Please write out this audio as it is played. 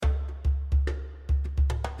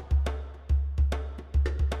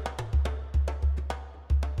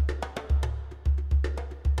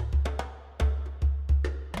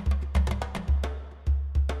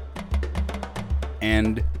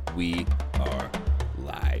And we are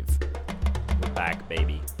live. We're back,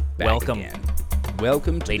 baby. Back Welcome, again.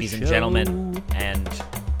 Welcome to ladies the and show. gentlemen, and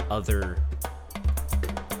other.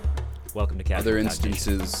 Welcome to Casual Other Cognition.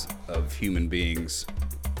 instances of human beings,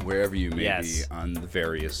 wherever you may Yes. be on the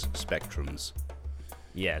various spectrums.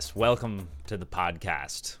 Yes, welcome to the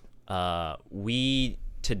podcast. We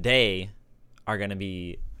today are going to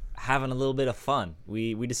be having a little bit of fun.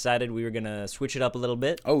 We decided we were going to switch it up a little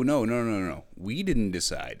bit. Oh no! We didn't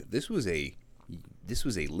decide. This was a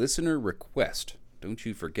listener request. Don't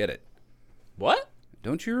you forget it. What?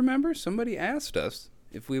 Don't you remember? Somebody asked us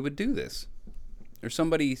if we would do this, or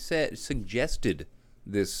somebody suggested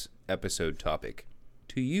this episode topic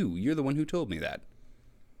to you. You're the one who told me that.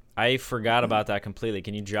 I forgot about that completely.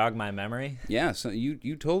 Can you jog my memory? Yeah, so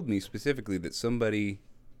you told me specifically that somebody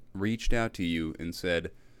reached out to you and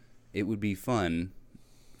said it would be fun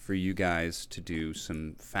for you guys to do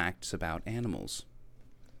some facts about animals.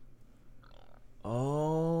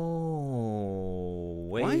 Oh,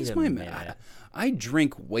 wait Why is a my minute. I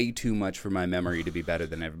drink way too much for my memory to be better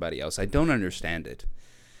than everybody else. I don't understand it.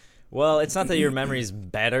 Well, it's not that your memory's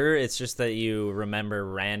better, it's just that you remember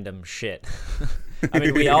random shit. I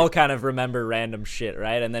mean, we all kind of remember random shit,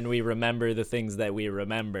 right? And then we remember the things that we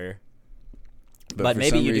remember. But for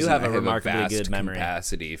maybe some you do reason, have I a remarkably vast good memory.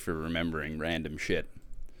 capacity for remembering random shit.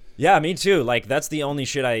 Yeah, me too. Like, that's the only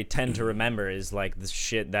shit I tend to remember is, like, the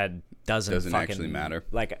shit that doesn't fucking actually matter.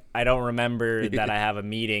 Like, I don't remember that I have a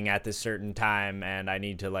meeting at this certain time and I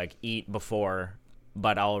need to, like, eat before,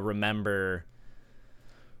 but I'll remember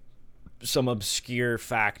some obscure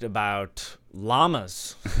fact about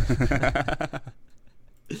llamas.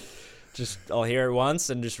 Just, I'll hear it once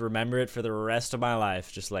and just remember it for the rest of my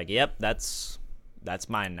life. Just like, yep, that's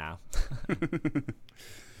mine now.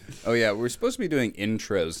 Oh yeah, we're supposed to be doing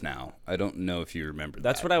intros now. I don't know if you remember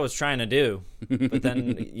That's that. what I was trying to do, but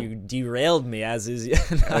then you derailed me. As is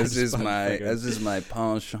my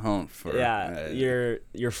penchant for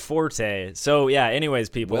your forte. So yeah. Anyways,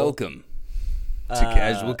 people, welcome to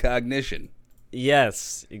Casual Cognition.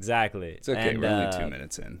 Yes, exactly. It's okay. And, we're only 2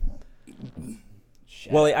 minutes in.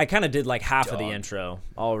 Well, I kind of did like half of the Dog. intro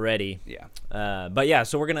already. Yeah. But yeah,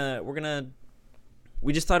 so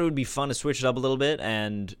we just thought it would be fun to switch it up a little bit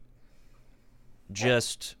and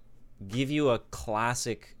just give you a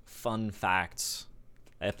classic fun facts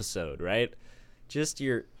episode, right? Just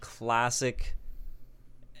your classic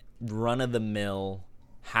run-of-the-mill,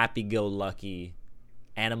 happy-go-lucky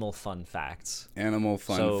animal fun facts. Animal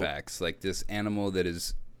fun facts, like this animal that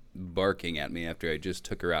is barking at me after I just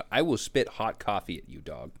took her out. I will spit hot coffee at you,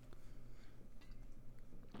 dog.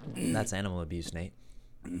 That's animal abuse, Nate.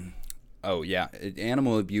 Oh yeah,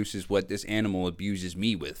 animal abuse is what this animal abuses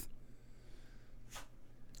me with.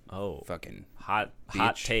 Oh, Fucking hot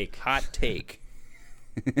bitch. take. Hot take.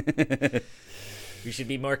 We should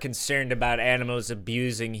be more concerned about animals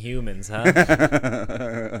abusing humans,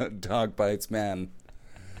 huh? Dog bites man.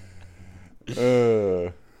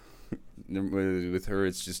 With her,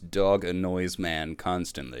 it's just dog annoys man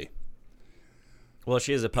constantly. Well,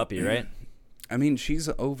 she is a puppy, right? I mean, she's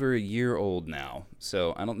over a year old now,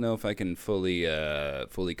 so I don't know if I can fully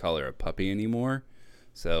call her a puppy anymore.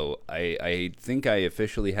 So I think I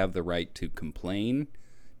officially have the right to complain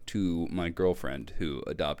to my girlfriend who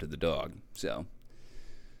adopted the dog. So,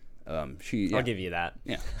 I'll give you that.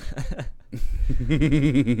 Yeah.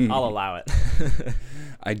 I'll allow it.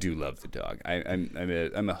 I do love the dog.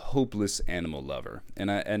 I'm a hopeless animal lover,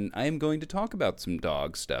 and I am going to talk about some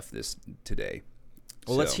dog stuff today.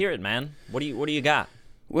 Well, let's hear it, man. What do you got?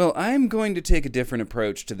 Well, I'm going to take a different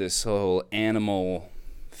approach to this whole animal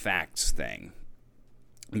facts thing,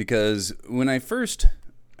 because when I first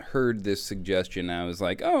heard this suggestion, I was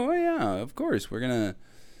like, oh yeah, of course we're gonna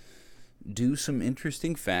do some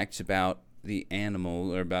interesting facts about the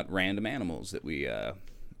animal or about random animals that we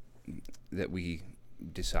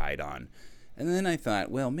decide on. And then I thought,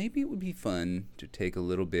 well, maybe it would be fun to take a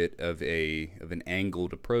little bit of an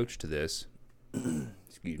angled approach to this.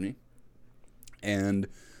 Excuse me. And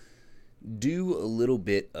do a little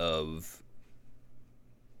bit of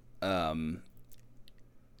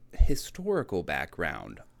historical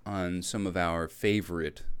background on some of our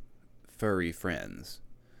favorite furry friends.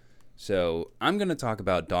 So I'm going to talk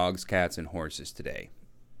about dogs, cats, and horses today.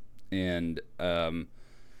 And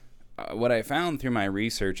what I found through my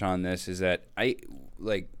research on this is that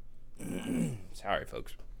sorry,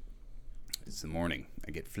 folks. It's the morning.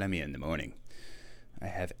 I get phlegmy in the morning. I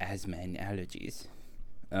have asthma and allergies.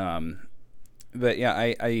 But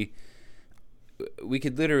yeah, we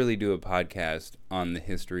could literally do a podcast on the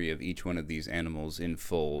history of each one of these animals in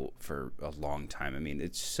full for a long time. I mean,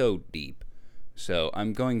 it's so deep. So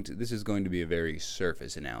this is going to be a very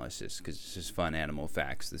surface analysis because this is fun animal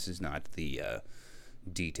facts. This is not the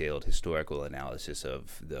detailed historical analysis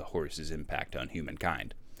of the horse's impact on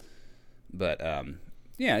humankind. But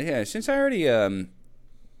yeah. Since I already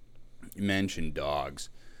mentioned dogs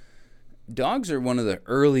are one of the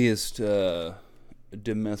earliest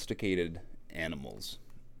domesticated animals,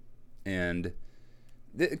 and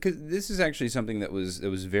because this is actually something that was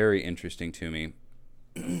very interesting to me,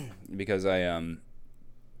 because I've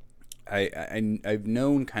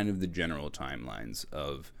known kind of the general timelines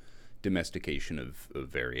of domestication of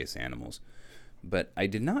various animals, but I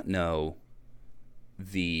did not know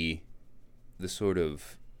the sort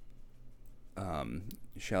of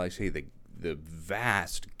shall I say the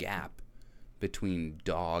vast gap between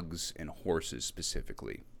dogs and horses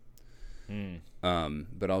specifically,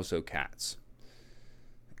 but also cats.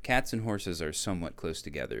 Cats and horses are somewhat close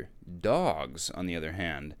together. Dogs, on the other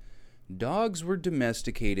hand, dogs were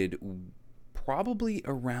domesticated probably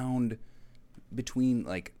around between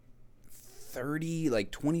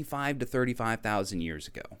 25 to 35,000 years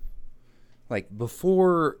ago.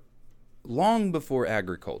 Long before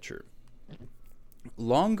agriculture.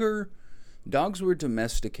 Dogs were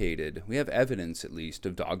domesticated. We have evidence, at least,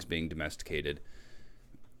 of dogs being domesticated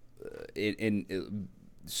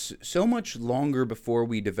so much longer before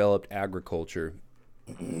we developed agriculture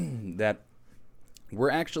that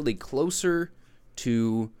we're actually closer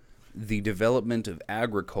to the development of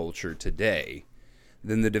agriculture today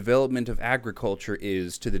than the development of agriculture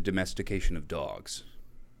is to the domestication of dogs.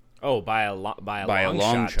 Oh, by a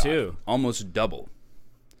long shot too. Almost double.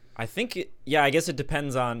 I think, I guess it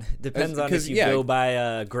depends on if you go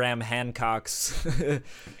by Graham Hancock's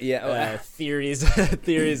theories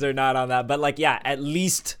or not on that. But at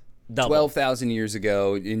least double. 12,000 years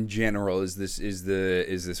ago, in general, is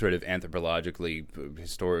the sort of anthropologically,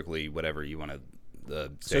 historically, whatever you want to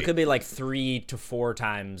say. So it could be 3 to 4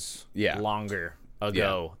 times longer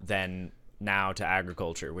ago than now to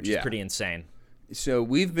agriculture, which is pretty insane. So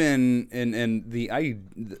we've been and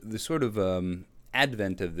the sort of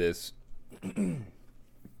advent of this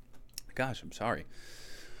gosh, I'm sorry,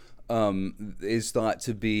 is thought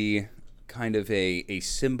to be kind of a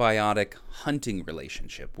symbiotic hunting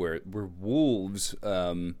relationship where wolves,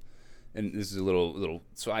 and this is a little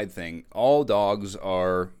side thing, all dogs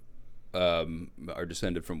are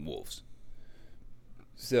descended from wolves.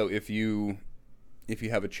 So if you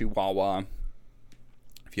have a Chihuahua,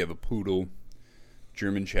 if you have a Poodle,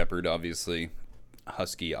 German Shepherd, obviously,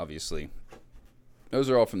 Husky, obviously, those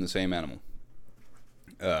are all from the same animal.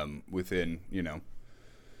 Within,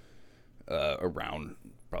 around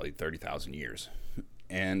probably 30,000 years.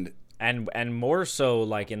 And more so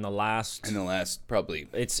in the last probably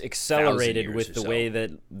it's accelerated with the so. way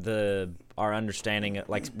that our understanding,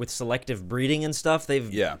 with selective breeding and stuff,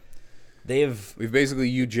 we've basically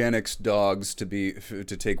eugenics dogs to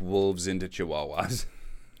take wolves into Chihuahuas.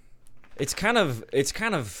 It's kind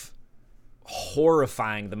of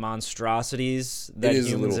horrifying, the monstrosities that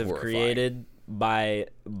humans have created by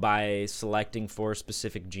selecting for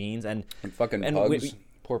specific genes and fucking pugs.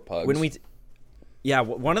 Poor pugs.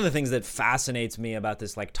 One of the things that fascinates me about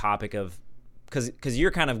this topic of, because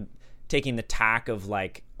you're kind of taking the tack of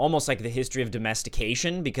almost the history of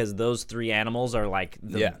domestication, because those 3 animals are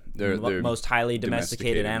they're most highly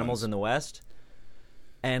domesticated animals in the West.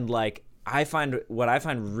 And what I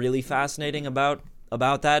find really fascinating about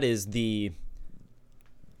that is the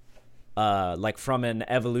from an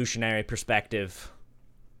evolutionary perspective,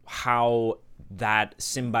 how that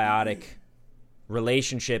symbiotic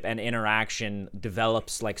relationship and interaction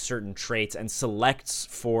develops certain traits and selects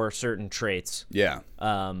for certain traits.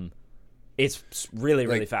 It's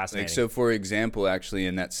really fascinating. So for example, actually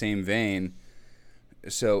in that same vein,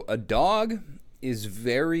 so a dog is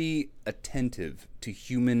very attentive to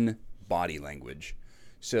human body language.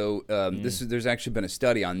 So there's actually been a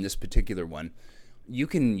study on this particular one. You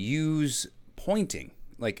can use pointing,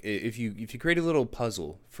 if you create a little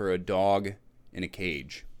puzzle for a dog in a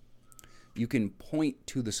cage, you can point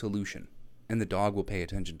to the solution, and the dog will pay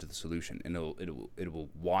attention to the solution, and it will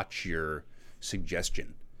watch your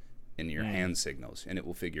suggestion in your hand signals, and it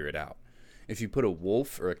will figure it out. If you put a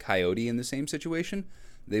wolf or a coyote in the same situation,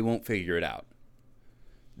 they won't figure it out.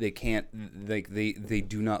 They can't, they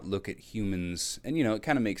do not look at humans, and it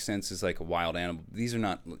kind of makes sense as a wild animal. These are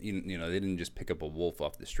not, they didn't just pick up a wolf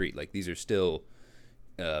off the street. These are still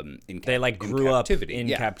they grew up in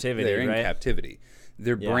captivity. They're right? in captivity.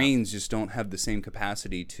 Their brains just don't have the same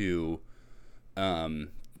capacity to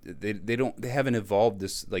they haven't evolved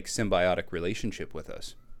this symbiotic relationship with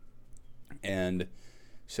us. And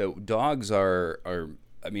so dogs are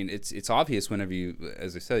I mean, it's obvious whenever you,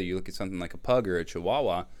 as I said, you look at something like a pug or a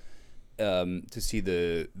chihuahua, to see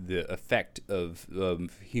the effect of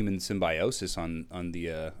human symbiosis on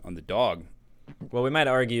the dog. Well, we might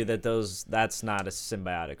argue that that's not a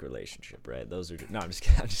symbiotic relationship, right? Those are no. I'm just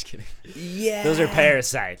kidding. I'm just kidding. Yeah, Those are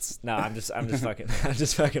parasites. No, I'm just fucking. I'm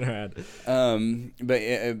just fucking around. But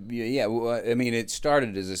yeah, well, I mean, it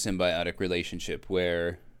started as a symbiotic relationship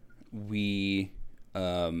where we,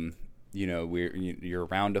 you're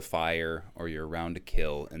around a fire or you're around a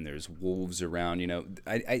kill, and there's wolves around.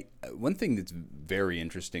 I one thing that's very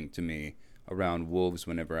interesting to me around wolves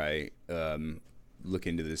whenever I look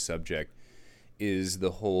into this subject is the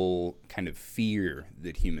whole kind of fear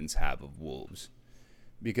that humans have of wolves,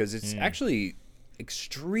 because it's actually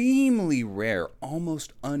extremely rare,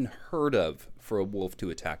 almost unheard of, for a wolf to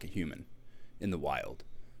attack a human in the wild.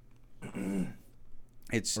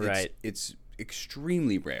 It's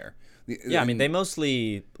extremely rare. Yeah, I mean, they'll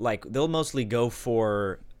mostly go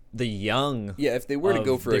for the young. Yeah, if they were to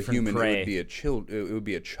go for a human, prey. it would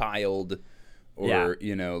be a child, or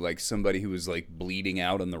like somebody who was like bleeding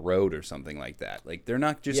out on the road or something like that. Like, they're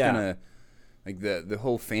not just gonna, like, the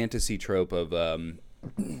whole fantasy trope of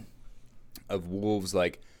wolves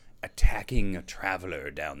like attacking a traveler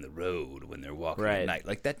down the road when they're walking at night.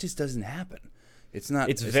 Like, that just doesn't happen. It's not.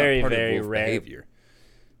 It's very, not part very of wolf rare behavior.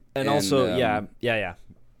 And also,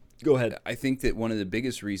 Go ahead. I think that one of the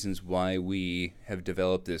biggest reasons why we have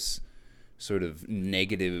developed this sort of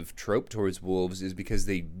negative trope towards wolves is because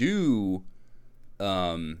they do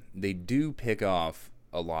pick off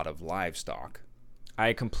a lot of livestock.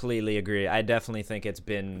 I completely agree. I definitely think it's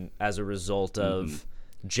been as a result of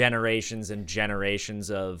generations and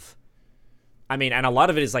generations of, I mean, and a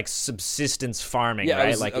lot of it is like subsistence farming,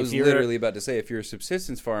 right? I was literally about to say, if you're a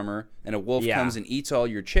subsistence farmer and a wolf comes and eats all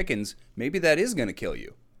your chickens, maybe that is going to kill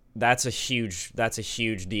you. That's a huge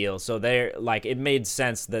deal. So they're like, it made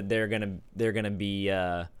sense that they're gonna be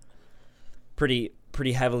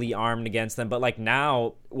pretty heavily armed against them. But like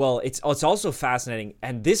now, well, it's also fascinating,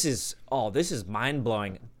 and this is mind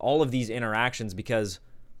blowing. All of these interactions, because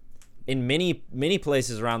in many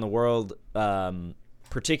places around the world,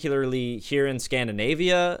 particularly here in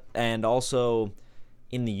Scandinavia and also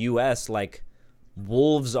in the U.S., like,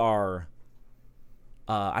 wolves are.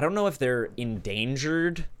 I don't know if they're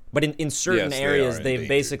endangered, but in certain areas they've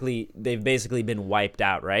basically been wiped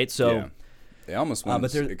out, right? So they almost went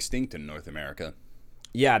extinct in North America.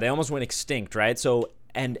 Yeah, they almost went extinct, right? So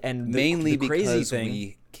and mainly the crazy because thing,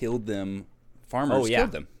 we killed them. Farmers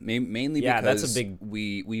killed them. Mainly because that's a big.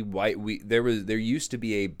 There used to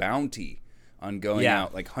be a bounty on going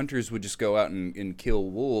out. Like, hunters would just go out and kill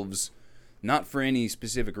wolves, not for any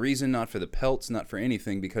specific reason, not for the pelts, not for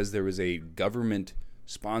anything, because there was a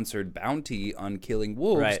government-sponsored bounty on killing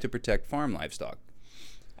wolves to protect farm livestock.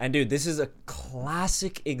 And dude, this is a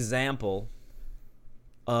classic example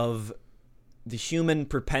of the human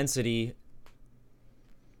propensity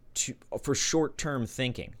for short-term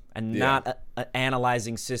thinking and not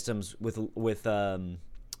analyzing systems with the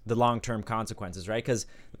long-term consequences, right? Because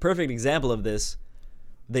the perfect example of this,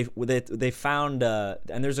 they found,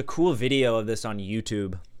 and there's a cool video of this on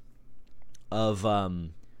YouTube of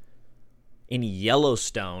in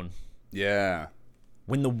Yellowstone. Yeah.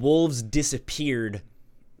 When the wolves disappeared,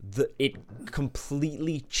 it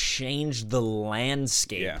completely changed the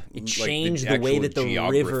landscape. Yeah. It changed the way that the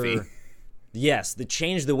geography. river. Yes, it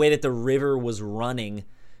changed the way that the river was running,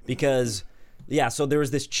 because so there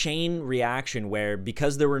was this chain reaction where,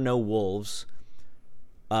 because there were no wolves,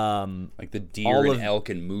 like the deer and elk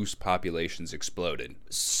and moose populations exploded,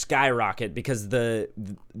 skyrocket, because the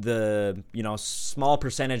small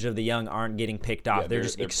percentage of the young aren't getting picked off. They're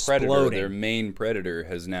just exploding. Their main predator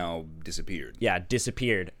has now disappeared. Yeah,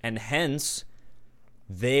 disappeared, and hence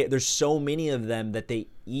there's so many of them that they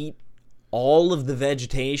eat all of the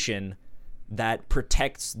vegetation that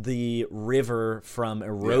protects the river from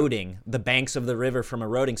eroding, the banks of the river from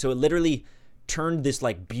eroding. So it literally turned this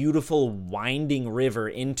like beautiful winding river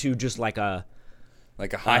into just like a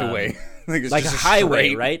highway, like a highway,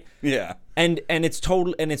 straight, right? Yeah. And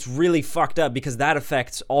it's really fucked up, because that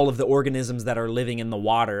affects all of the organisms that are living in the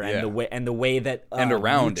water, and the way that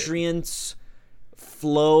around nutrients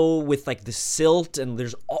flow with like the silt, and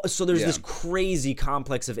there's this crazy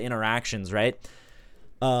complex of interactions, right?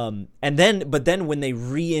 But then when they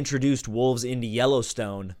reintroduced wolves into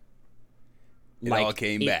Yellowstone, it all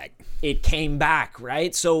came back. It came back,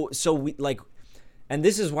 right? So we like, and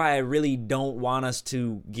this is why I really don't want us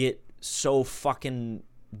to get so fucking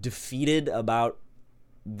defeated about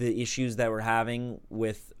the issues that we're having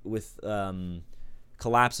with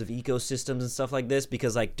collapse of ecosystems and stuff like this,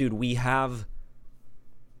 because like, dude, we have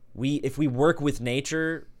if we work with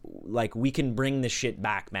nature, like, we can bring this shit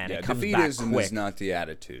back, man. Yeah, it comes back defeatism quick. is not the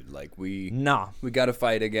attitude. Like, we No. got to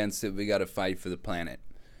fight against it. We got to fight for the planet.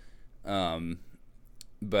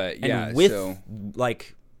 But yeah, And with so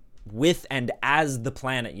like with and as the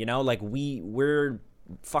planet, you know, like we're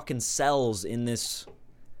fucking cells in this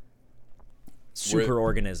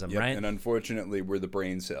superorganism, yep, right? and unfortunately, we're the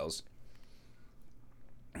brain cells.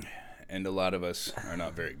 And a lot of us are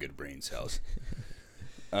not very good brain cells.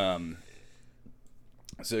 So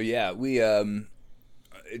yeah, we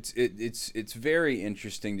it's very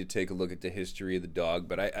interesting to take a look at the history of the dog.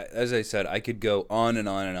 But I as I said, I could go on and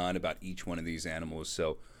on and on about each one of these animals.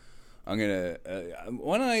 So I'm gonna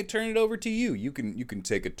why don't I turn it over to you? You can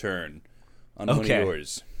take a turn on one of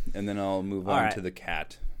yours, and then I'll move on to the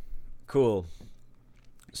cat. Cool.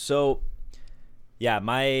 So yeah,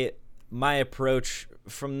 my approach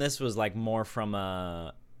from this was like more from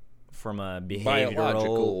a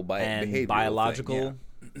behavioral and biological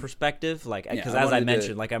perspective, like, because as I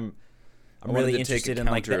mentioned, like I'm really interested in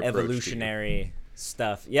like the evolutionary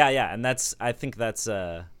stuff. Yeah, and I think that's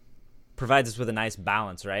provides us with a nice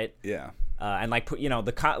balance, right? Yeah. And like, you know,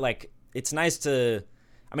 like, it's nice to,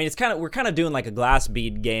 I mean, we're kind of doing like a glass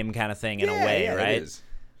bead game kind of thing in a way, right? It is.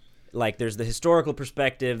 Like, there's the historical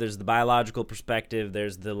perspective, there's the biological perspective,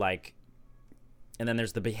 there's the like, and then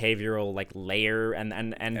there's the behavioral like layer, and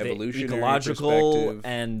the ecological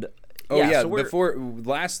and before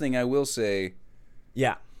last thing I will say,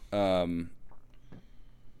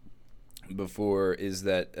 before is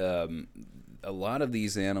that a lot of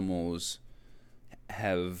these animals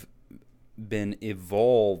have been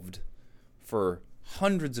evolved for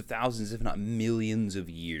hundreds of thousands, if not millions of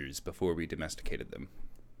years before we domesticated them.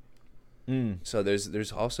 So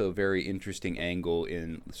there's also a very interesting angle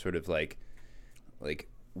in sort of like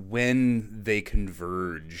when they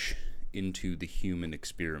converge into the human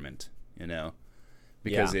experiment, you know,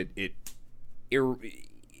 because it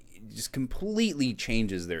just completely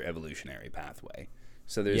changes their evolutionary pathway.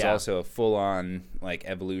 So there's also a full-on like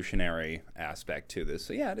evolutionary aspect to this.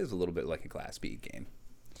 So yeah, it is a little bit like a glass bead game.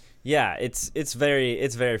 Yeah, it's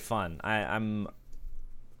very fun. I'm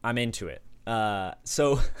into it.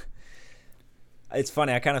 So it's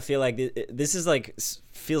funny. I kind of feel like this is like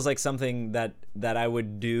feels like something that I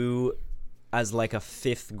would do as like a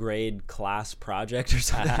 5th grade class project or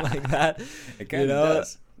something like that. It kind of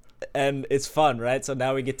does. And it's fun, right? So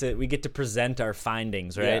now we get to present our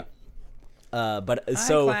findings, right? Yeah. Hi,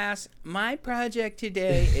 class. My project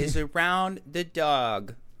today is around the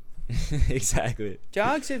dog. Exactly.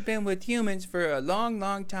 Dogs have been with humans for a long,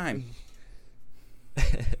 long time.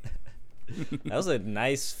 That was a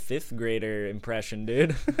nice 5th grader impression,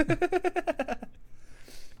 dude.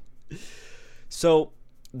 So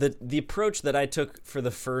the approach that I took for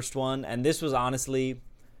the first one, and this was honestly,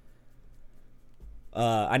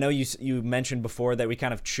 I know you mentioned before that we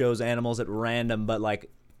kind of chose animals at random, but like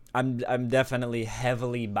I'm definitely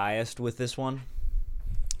heavily biased with this one.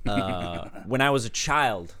 When I was a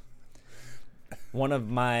child, one of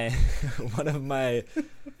my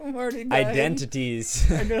identities.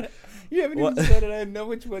 You haven't even said it. I know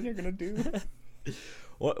which one you're gonna do.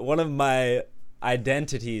 One of my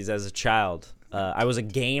identities as a child, I was a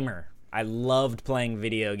gamer. I loved playing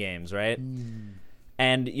video games, right?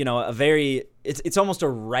 And you know, it's almost a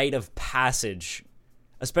rite of passage.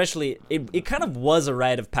 Especially, it kind of was a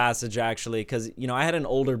rite of passage actually, because you know I had an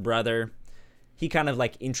older brother. He kind of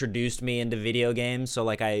like introduced me into video games. So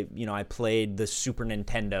like I played the Super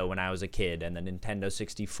Nintendo when I was a kid, and the Nintendo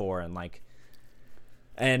 64,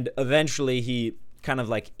 and eventually he kind of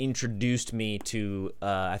like introduced me to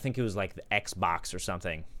I think it was like the Xbox or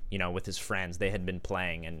something, you know, with his friends. They had been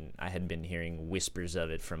playing, and I had been hearing whispers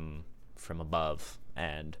of it from above,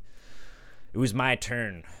 and it was my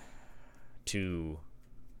turn to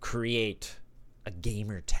create a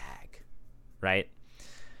gamer tag, right?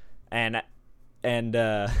 And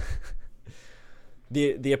the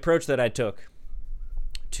approach that I took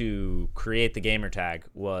to create the gamer tag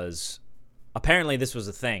was, apparently this was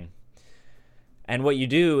a thing. And what you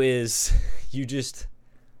do is you just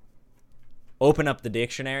open up the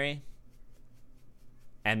dictionary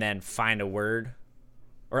and then find a word.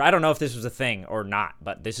 Or I don't know if this was a thing or not,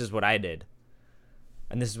 but this is what I did.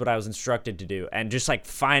 And this is what I was instructed to do. And just like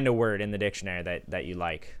find a word in the dictionary that you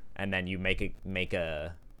like, and then you make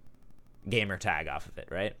a gamer tag off of it,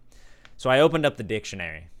 right? So I opened up the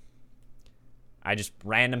dictionary. I just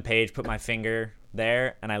random page, put my finger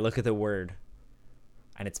there, and I look at the word,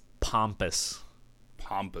 and it's pompous.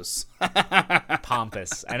 Pompous.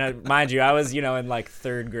 Pompous. And mind you, I was, you know, in like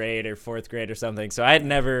 3rd grade or 4th grade or something, so I had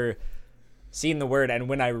never seen the word, and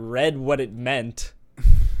when I read what it meant,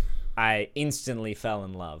 I instantly fell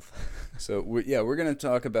in love. So we're gonna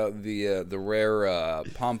talk about the rare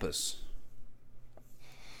pampas.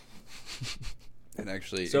 It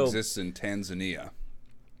actually exists in Tanzania.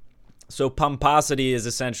 So pomposity is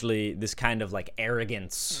essentially this kind of like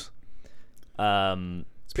arrogance.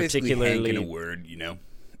 It's basically Hank in a word, you know.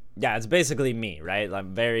 Yeah, it's basically me, right?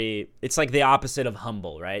 It's like the opposite of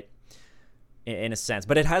humble, right? In a sense.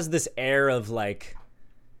 But it has this air of like,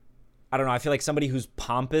 I don't know, I feel like somebody who's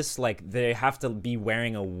pompous, like they have to be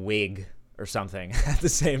wearing a wig or something at the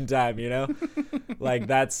same time, you know? Like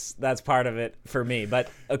that's part of it for me. But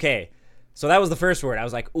okay, so that was the first word. I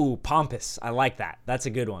was like, ooh, pompous. I like that. That's a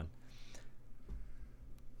good one.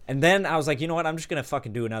 And then I was like, you know what? I'm just going to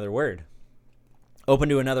fucking do another word. Open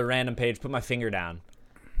to another random page, put my finger down.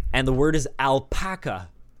 And the word is alpaca.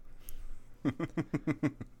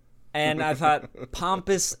 And I thought,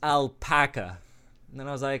 pompous alpaca. And then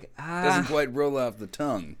I was like, Doesn't quite roll off the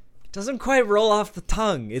tongue. Doesn't quite roll off the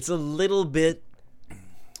tongue. It's a little bit...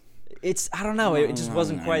 I don't know. It just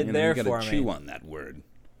wasn't quite there for me. You gotta chew on that word.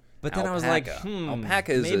 But then I was like,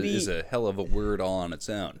 alpaca is a hell of a word all on its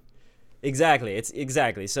own. Exactly. It's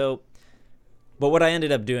exactly. So, but what I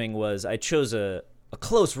ended up doing was I chose a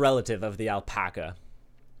close relative of the alpaca,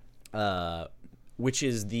 which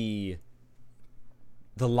is the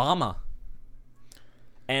llama.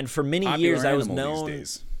 And for many years I was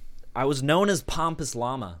known as Pompous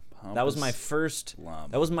Llama. That was my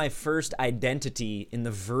first identity in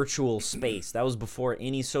the virtual space. That was before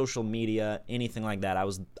any social media, anything like that. I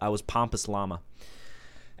was Pompous Llama.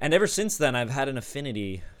 And ever since then I've had an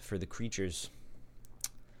affinity for the creatures.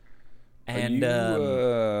 And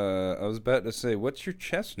I was about to say, what's your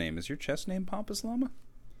chest name? Is your chest name Pompous Llama?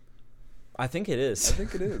 I think it is. I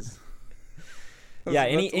think it is. Yeah,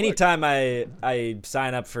 anytime I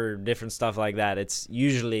sign up for different stuff like that, it's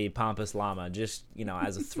usually Pompous Llama, just, you know,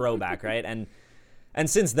 as a throwback, right? And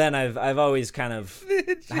since then I've always kind of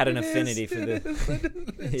had an affinity for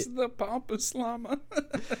it's the Pompous Llama.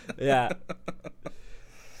 Yeah.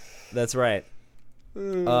 That's right.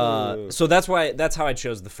 So that's how I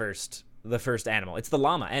chose the first animal. It's the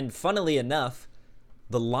llama. And funnily enough,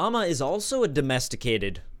 the llama is also a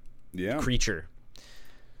domesticated creature.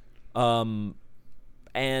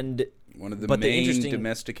 And one of the main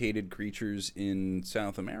domesticated creatures in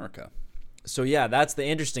South America. So yeah, that's the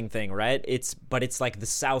interesting thing, right? It's like the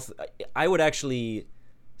South. I would actually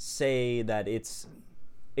say that it's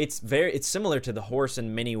similar to the horse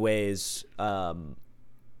in many ways,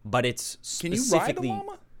 but it's specifically. Can you ride a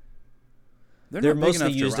llama? They're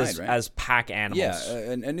mostly used as pack animals.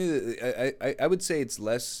 Yeah, and I knew that, I would say it's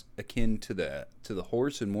less akin to the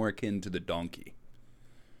horse and more akin to the donkey.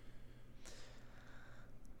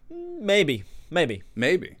 Maybe.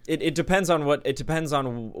 It depends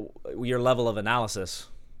on your level of analysis.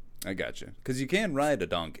 I gotcha. Because you can ride a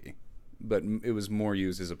donkey, but it was more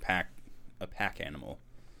used as a pack animal.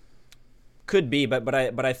 Could be, but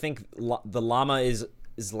I think the llama is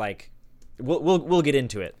like we'll get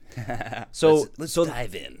into it. So let's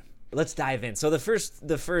dive in. Let's dive in. So the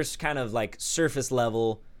first kind of like surface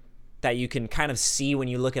level that you can kind of see when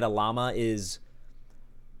you look at a llama is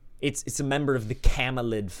it's a member of the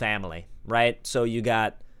camelid family, right? So you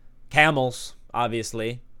got camels,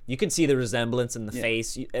 obviously. You can see the resemblance in the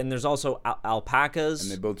face, and there's also alpacas,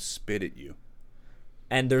 and they both spit at you.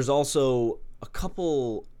 And there's also a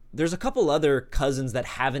couple other cousins that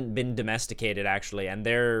haven't been domesticated, actually, and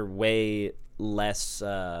they're way less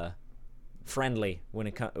friendly when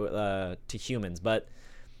it comes to humans. But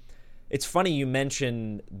it's funny you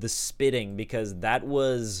mention the spitting, because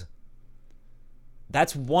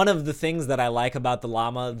that's one of the things that I like about the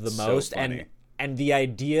llama the most. Funny. And the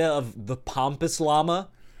idea of the Pompous Llama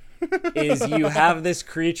is you have this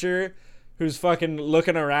creature who's fucking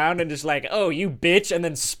looking around and just like, oh, you bitch, and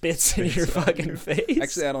then spits in your fucking face.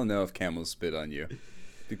 Actually, I don't know if camels spit on you.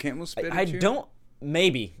 Do camels spit at you? I don't.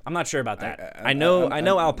 Maybe. I'm not sure about that. I know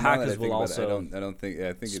alpacas will also. I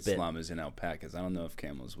think it's llamas and alpacas. I don't know if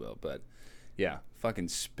camels will, but yeah, fucking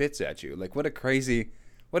spits at you. Like, what a crazy.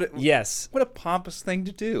 What a pompous thing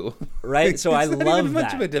to do. Right? So I love that. It's not even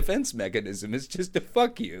much of a defense mechanism. It's just to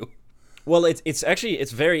fuck you. Well, it's actually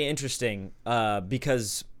very interesting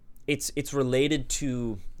because it's related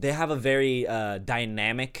to, they have a very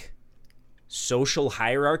dynamic social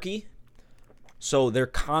hierarchy. So they're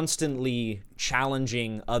constantly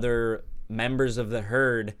challenging other members of the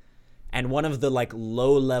herd, and one of the like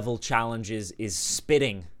low level challenges is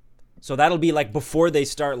spitting. So that'll be like before they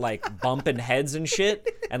start like bumping heads and shit,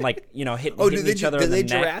 and like, you know, hitting each other in the neck.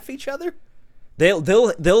 Do they giraffe each other?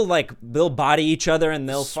 they'll body each other and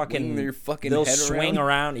they'll Swing their fucking they'll head swing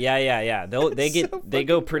around. around. Yeah. They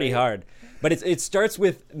go pretty hard. But it starts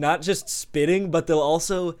with not just spitting, but they'll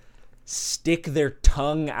also stick their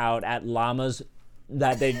tongue out at llamas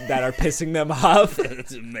that are pissing them off.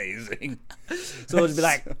 That's amazing. So it'd be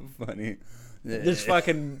like So funny. just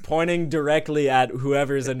fucking pointing directly at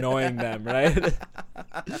whoever's annoying them, right?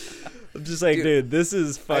 I'm just like, dude, this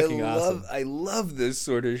is fucking awesome. I love this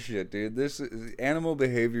sort of shit, dude. This animal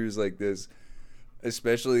behaviors like this,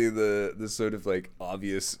 especially the sort of like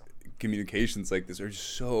obvious communications like this, are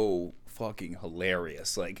so fucking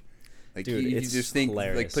hilarious. Like Dude, you it's just think,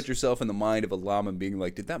 hilarious. like, put yourself in the mind of a llama being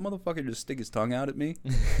like, did that motherfucker just stick his tongue out at me?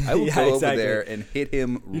 I will Yeah, go exactly. over there and hit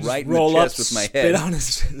him You just right in the roll up, chest with my spit head. on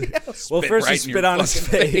his well, spit first right you in your spit on his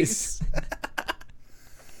fucking face.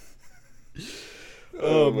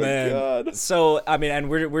 Oh my man. God. So I mean, and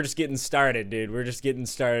we're just getting started, dude. We're just getting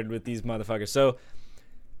started with these motherfuckers.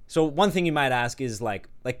 So one thing you might ask is like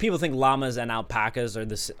people think llamas and alpacas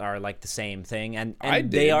are like the same thing, and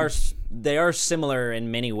they are similar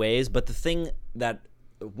in many ways. But the thing that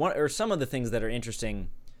some of the things that are interesting.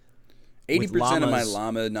 80% of my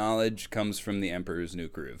llama knowledge comes from the Emperor's New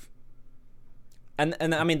Groove. And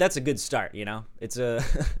I mean that's a good start, you know. It's a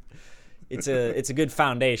it's a good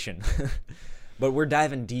foundation. But we're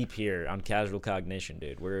diving deep here on Casual Cognition,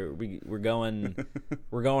 dude. We're going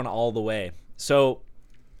all the way. So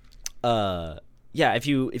yeah, if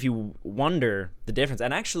you wonder the difference,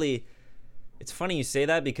 and actually it's funny you say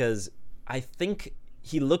that because I think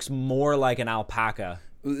he looks more like an alpaca.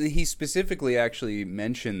 He specifically actually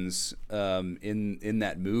mentions in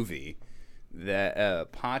that movie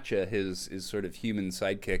that Pacha, his sort of human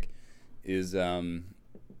sidekick, is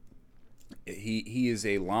he is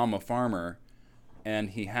a llama farmer, and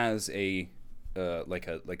he has a like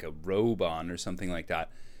a robe on or something like that.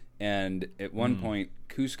 And at one point,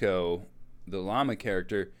 Cusco, the llama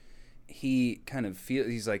character, he kind of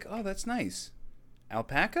he's like, oh, that's nice,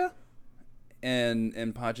 alpaca,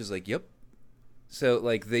 and Pacha's like, yep. So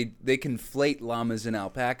like they conflate llamas and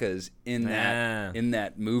alpacas in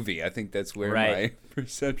that movie. I think that's where my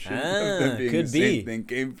perception of them being the same thing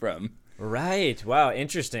came from. Right. Wow.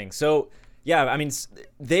 Interesting. So yeah, I mean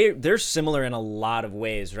they're similar in a lot of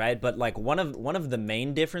ways, right? But like one of the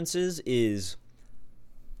main differences is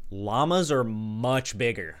llamas are much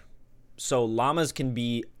bigger. So llamas can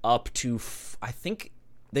be up to I think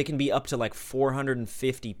they can be up to like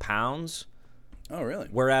 450 pounds. Oh, really?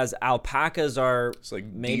 Whereas alpacas are it's like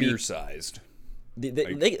maybe deer-sized.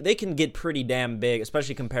 They can get pretty damn big,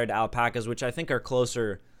 especially compared to alpacas, which I think are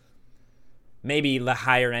closer. Maybe the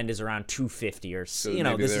higher end is around 250 or So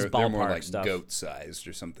this is ballpark they're more like stuff. goat-sized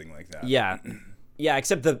or something like that. Yeah, yeah.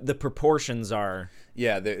 Except the proportions are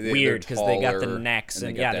they're weird because they got the taller, necks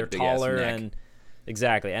and they they're big-ass taller neck. and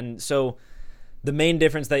exactly. And so the main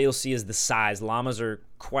difference that you'll see is the size. Llamas are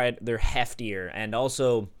they're heftier, and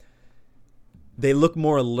also they look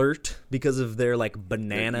more alert because of their like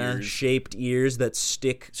banana shaped ears that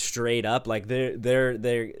stick straight up. Like they got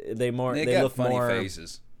look funny more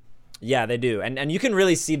faces. Yeah, they do. And you can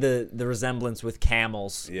really see the resemblance with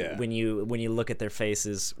camels when you look at their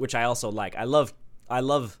faces, which I also like. I love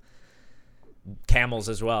camels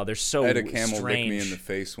as well. They're so I had a camel strange. lick me in the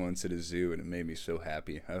face once at a zoo, and it made me so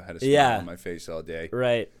happy. I had a smile on my face all day.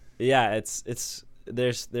 Right. Yeah,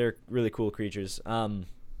 they're really cool creatures. And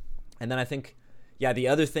then I think the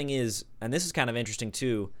other thing is, and this is kind of interesting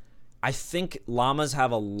too, I think llamas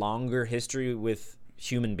have a longer history with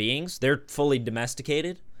human beings. They're fully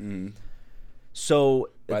domesticated. Mm. So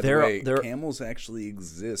By the way, camels actually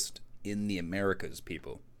exist in the Americas,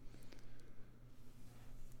 people.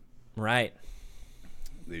 Right.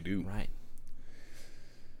 They do. Right.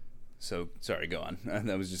 So, sorry, go on.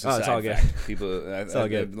 That was just a Oh, side it's all good. fact. People, all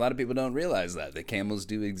good. A lot of people don't realize that camels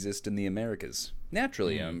do exist in the Americas.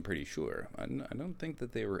 Naturally, I'm pretty sure. I don't think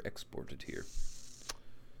that they were exported here.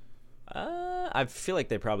 I feel like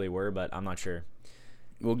they probably were, but I'm not sure.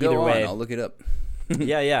 Well, go Either on. way. I'll look it up.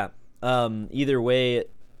 Yeah. Either way,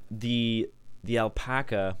 the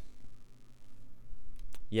alpaca.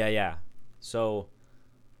 Yeah. So,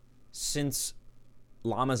 since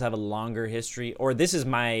llamas have a longer history, or this is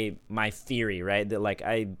my theory, right? That like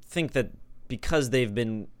I think that because they've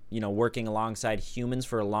been working alongside humans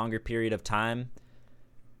for a longer period of time,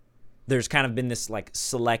 there's kind of been this like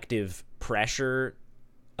selective pressure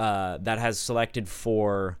that has selected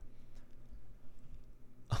for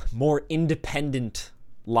more independent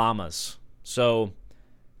llamas. So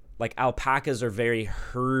like alpacas are very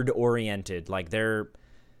herd oriented. Like they're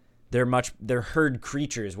herd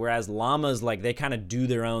creatures, whereas llamas, like they kind of do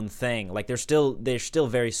their own thing. Like they're still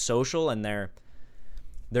very social, and they're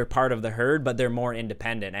they're part of the herd, but they're more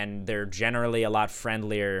independent, and they're generally a lot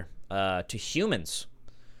friendlier to humans,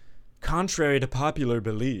 contrary to popular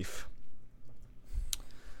belief.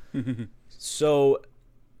 So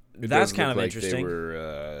that's kind of interesting.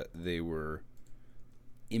 They were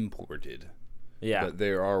imported. Yeah, but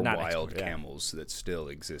there are Not wild export, yeah. camels that still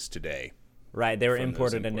exist today. Right, they were from those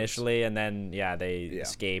imported imports. initially, and then they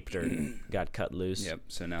escaped or got cut loose. Yep.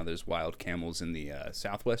 So now there's wild camels in the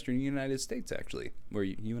southwestern United States, actually, where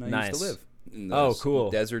you and I Nice. used to live. In Oh, those cool.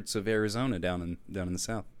 Deserts of Arizona down in the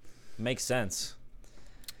south. Makes sense.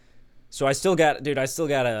 So I still got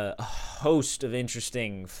a host of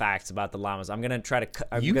interesting facts about the llamas. I'm gonna try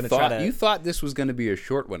to. You thought this was going to be a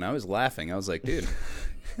short one. I was laughing. I was like, dude,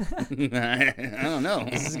 I don't know.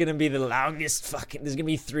 This is gonna be the longest fucking. This is gonna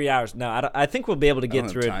be 3 hours. No, I think we'll be able to I get don't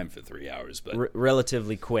through have it time for 3 hours, but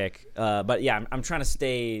relatively quick. But yeah, I'm trying to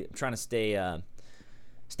stay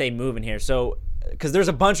moving here. So, because there's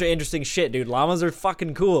a bunch of interesting shit, dude. Llamas are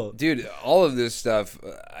fucking cool. dude, all of this stuff,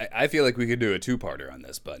 I feel like we could do a two-parter on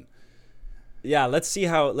this, but Yeah, let's see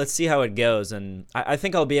how it goes, and I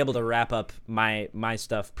think I'll be able to wrap up my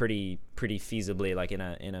stuff pretty feasibly, like in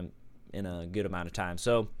a good amount of time.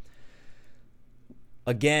 So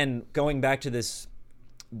again, going back to this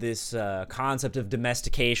concept of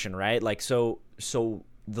domestication, right? Like so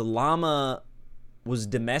the llama was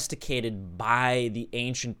domesticated by the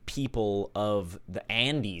ancient people of the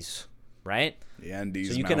Andes, right? the Andes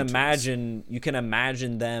So you can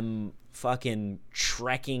imagine them fucking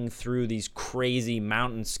trekking through these crazy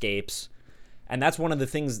mountainscapes, and that's one of the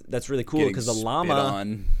things that's really cool because the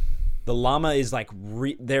llama is like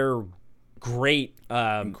they're great,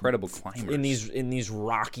 incredible climbers in these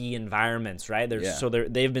rocky environments, right?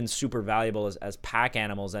 They've been super valuable as pack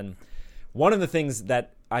animals, and one of the things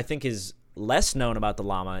that I think is less known about the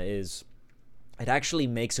llama is it actually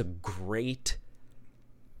makes a great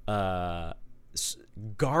guard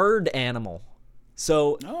animal.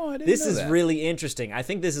 So this is really interesting. I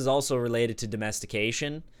think this is also related to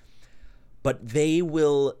domestication, but they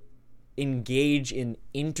will engage in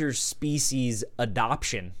interspecies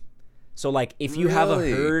adoption. So like if you have a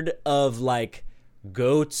herd of like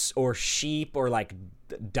goats or sheep or like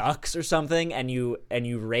ducks or something and you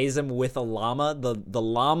raise them with a llama, the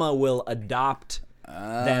llama will adopt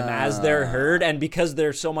them as their herd, and because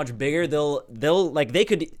they're so much bigger, they'll like they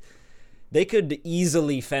could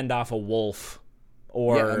easily fend off a wolf.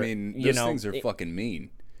 Or, yeah, I mean, those things are fucking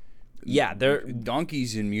mean. Yeah, they're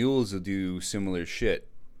donkeys and mules will do similar shit.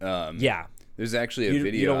 Yeah, there's actually a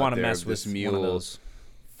video. You don't want to out there mess of with this one of mule those.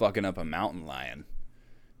 fucking up a mountain lion,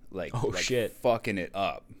 like shit, fucking it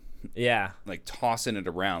up. Yeah, like tossing it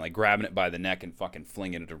around, like grabbing it by the neck and fucking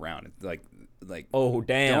flinging it around. It's like oh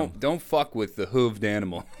damn, don't fuck with the hooved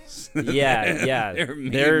animals. yeah, they're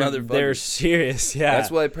mean motherfuckers. They're serious. Yeah,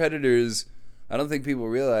 that's why predators. I don't think people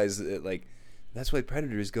realize that, like. That's why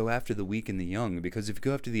predators go after the weak and the young, because if you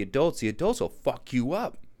go after the adults will fuck you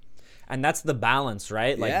up. And that's the balance,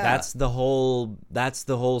 right? Like that's the whole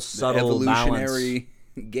subtle evolutionary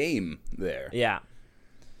balance. Game there. Yeah.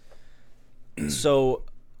 So,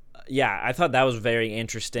 yeah, I thought that was very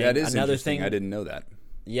interesting. That is another interesting. thing I didn't know that.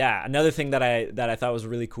 Yeah, another thing that I thought was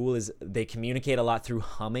really cool is they communicate a lot through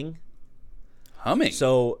humming. Humming.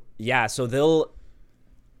 So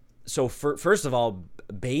first of all,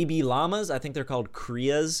 baby llamas, I think they're called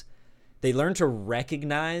crias, they learn to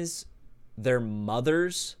recognize their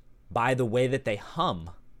mothers by the way that they hum.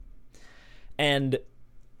 And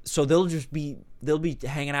so they'll be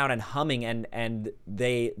hanging out and humming, and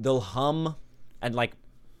they'll hum and like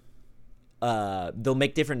they'll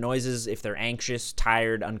make different noises if they're anxious,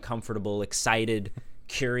 tired, uncomfortable, excited,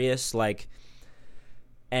 curious, like.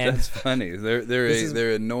 And that's funny.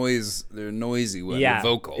 They're a noisy one. Yeah,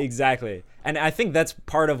 they're vocal. Exactly. And I think that's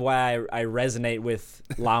part of why I resonate with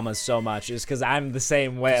llamas so much, is because I'm the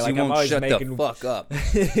same way. Like you I'm won't always shut making the fuck up.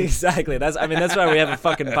 Exactly. That's why we have a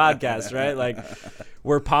fucking podcast, right? Like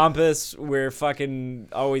we're pompous, we're fucking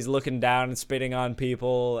always looking down and spitting on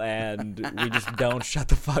people, and we just don't shut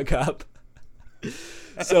the fuck up.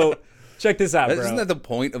 So check this out, bro. Isn't that the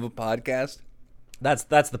point of a podcast? That's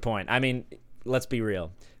the point. I mean, let's be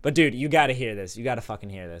real. But dude, you got to hear this. You got to fucking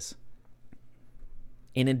hear this.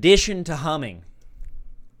 In addition to humming,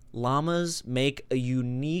 llamas make a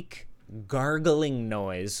unique gargling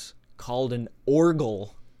noise called an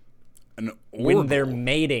orgle. An orgle? When they're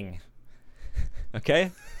mating.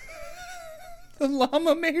 Okay? The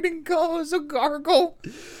llama mating call is a gargle.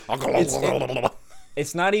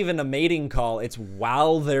 It's not even a mating call. It's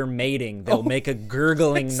while they're mating, they'll make a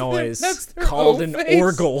gurgling noise called an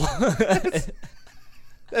orgle.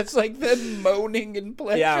 That's like them moaning in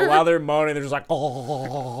pleasure. Yeah, while they're moaning, they're just like,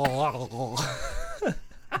 oh.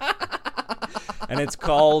 And it's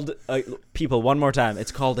called, people, one more time,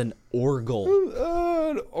 it's called an orgle.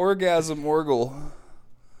 An orgasm orgle.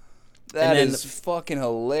 That then- is fucking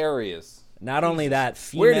hilarious. Not only that,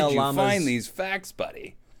 female Where did you llamas. find these facts,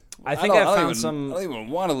 buddy? I think I found I some. don't even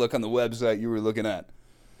want to look on the website you were looking at.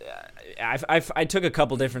 I took a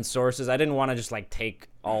couple different sources. I didn't want to just like take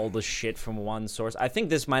all the shit from one source. I think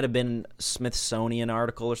this might have been Smithsonian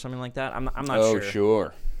article or something like that. I'm not Oh, sure.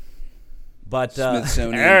 sure. But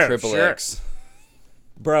Smithsonian Triple sure. X.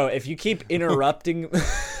 Bro, if you keep interrupting,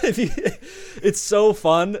 it's so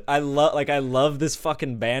fun. I love this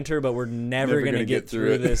fucking banter, but we're never gonna get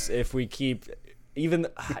through this if we keep. Even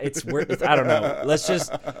it's I don't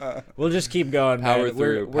know. We'll just keep going, man. Power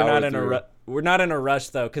through, We're power not in through. we're not in a rush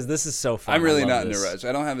though, because this is so fun. I'm really I love not in a this. rush.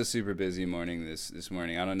 I don't have a super busy morning this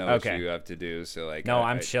morning. I don't know Okay. what you have to do. So like, No,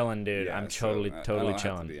 I'm chilling, dude. yeah, I'm so totally I totally don't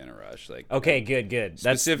chilling. have to be in a rush. Like, Okay, good.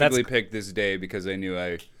 specifically picked this day because I knew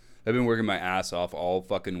I've been working my ass off all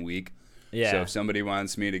fucking week. Yeah. So if somebody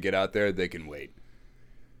wants me to get out there, they can wait.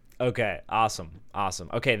 Okay, awesome.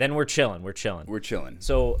 Okay, then we're chilling. We're chilling.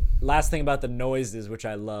 So last thing about the noises, which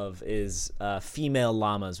I love, is female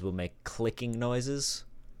llamas will make clicking noises.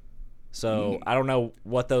 So I don't know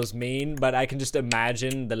what those mean, but I can just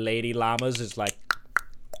imagine the lady llamas just like,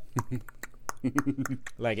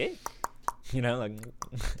 like, hey, you know,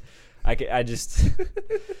 like, I just,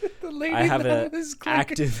 The lady I have a llamas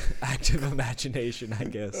clicking. active imagination, I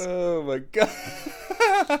guess. Oh my god.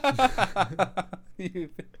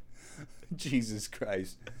 Jesus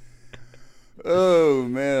Christ. Oh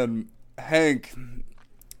man, Hank,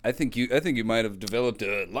 I think you might have developed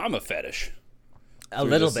a llama fetish. A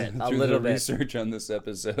little bit. Research on this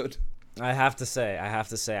episode. I have to say,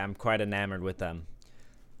 I'm quite enamored with them.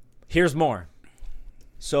 Here's more.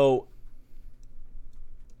 So,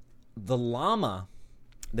 the llama,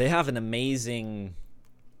 they have an amazing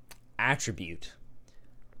attribute.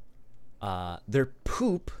 Their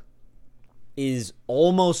poop is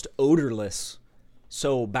almost odorless.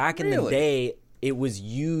 So back in the Really? day, it was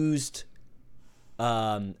used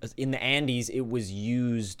in the Andes. It was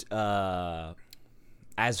used as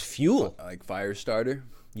fuel. Like fire starter.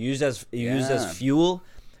 Used as Yeah. fuel,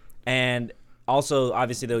 and also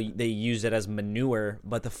obviously they use it as manure.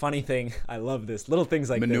 But the funny thing, I love this, little things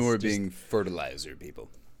like Manure this, just- being fertilizer, people.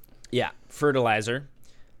 yeah, fertilizer.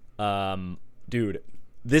 Dude,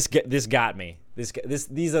 this got me.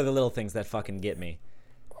 These are the little things that fucking get me.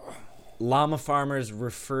 Llama farmers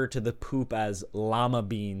refer to the poop as llama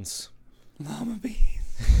beans. Llama beans.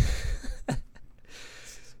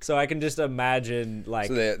 So I can just imagine, like,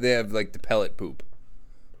 So they have like the pellet poop,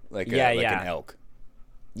 like an elk.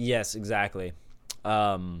 yes, exactly.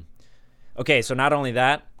 Okay, so not only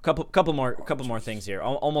that, couple more things here.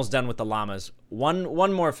 Almost done with the llamas.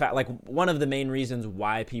 One more fact, like one of the main reasons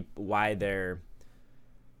why they're,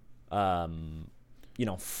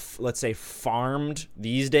 let's say farmed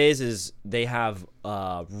these days is they have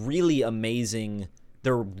really amazing.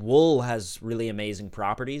 Their wool has really amazing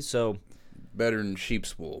properties. So Better than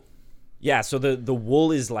sheep's wool. yeah, so the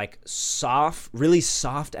wool is like soft, really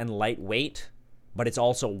soft and lightweight, but it's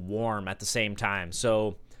also warm at the same time.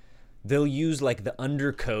 So they'll use like the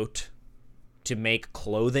undercoat to make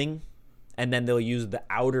clothing, and then they'll use the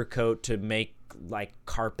outer coat to make like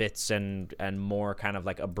carpets and more kind of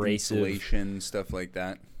like abrasive. Insulation, stuff like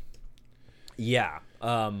that. Yeah.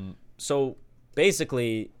 So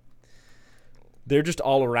basically, they're just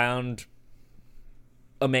all around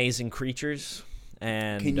amazing creatures.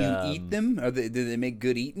 And Can you eat them? Do they make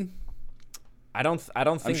good eating? I don't think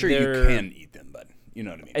I'm sure they're. you can eat them, but you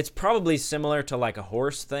know what I mean. It's probably similar to like a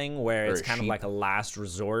horse thing, where Or it's a kind of sheep. like a last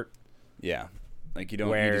resort. Yeah, like you don't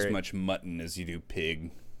eat Where- as much mutton as you do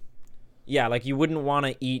pig. Yeah, like you wouldn't want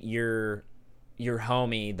to eat your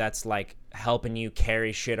homie that's like helping you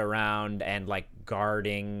carry shit around and like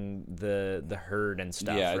guarding the herd and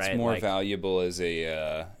stuff. Yeah, it's right? more like, valuable as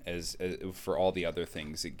as for all the other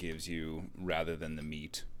things it gives you rather than the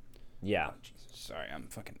meat. Yeah. Jesus, sorry, I'm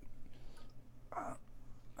fucking.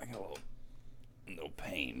 I got a little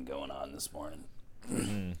pain going on this morning.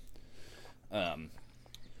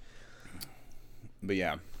 But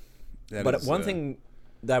yeah. But one thing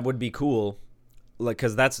that would be cool, like,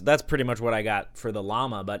 because that's pretty much what I got for the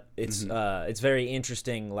llama. But it's very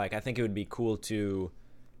interesting. Like, I think it would be cool to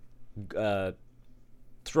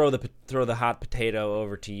throw the hot potato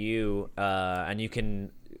over to you, and you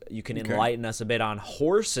can enlighten us a bit on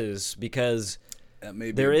horses, because that may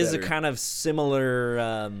be there is a better. kind of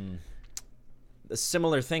similar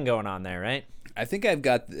thing going on there, right? I think I've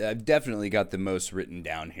definitely got the most written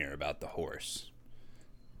down here about the horse.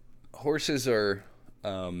 Horses are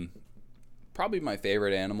probably my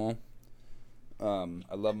favorite animal.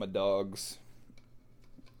 I love my dogs.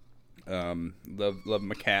 Love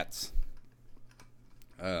my cats.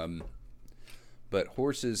 But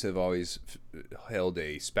horses have always held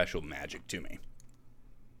a special magic to me.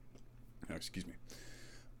 Oh, excuse me.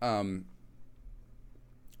 My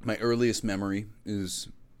earliest memory is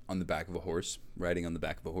on the back of a horse, riding on the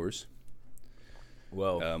back of a horse.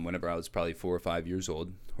 Whoa. Whenever I was probably 4 or 5 years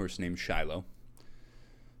old, horse named Shiloh.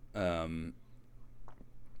 And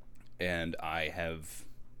I have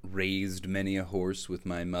raised many a horse with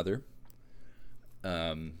my mother.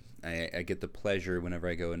 I get the pleasure whenever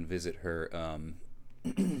I go and visit her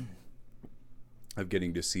of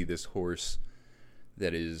getting to see this horse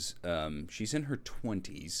that is, she's in her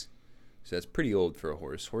 20s, so that's pretty old for a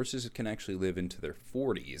horse. Horses can actually live into their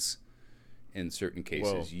 40s in certain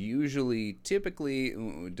cases. Whoa. Usually, typically,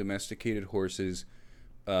 domesticated horses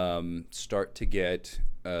start to get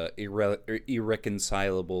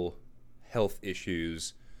irreconcilable health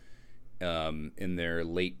issues in their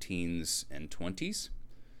late teens and 20s.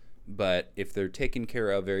 But if they're taken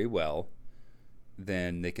care of very well,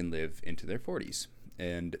 then they can live into their 40s.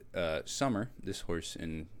 And Summer, this horse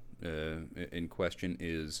in question,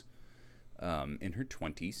 is in her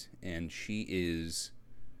 20s, and she is,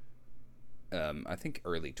 I think,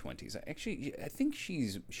 early 20s. Actually, I think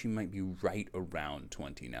she might be right around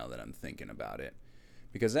 20 now that I'm thinking about it.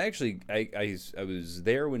 Because I was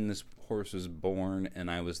there when this horse was born, and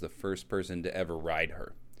I was the first person to ever ride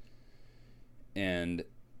her. And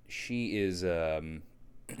she is, so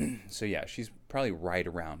yeah, she's probably right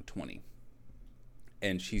around 20.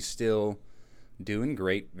 And she's still doing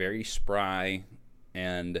great, very spry,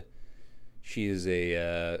 and she is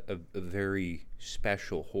a very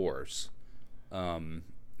special horse.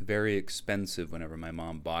 Very expensive whenever my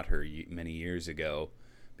mom bought her many years ago,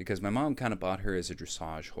 because my mom kind of bought her as a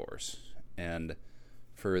dressage horse. And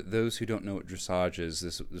for those who don't know what dressage is,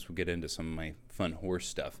 this will get into some of my fun horse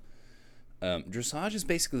stuff. Dressage is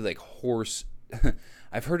basically like horse.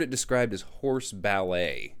 I've heard it described as horse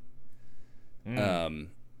ballet.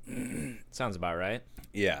 Sounds about right.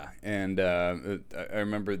 Yeah, and I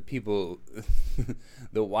remember people,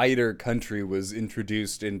 the wider country was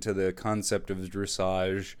introduced into the concept of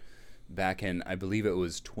dressage back in, I believe it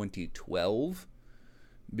was 2012,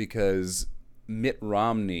 because Mitt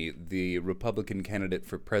Romney, the Republican candidate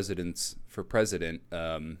for president,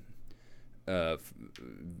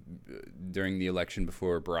 during the election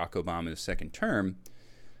before Barack Obama's second term,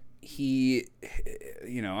 he,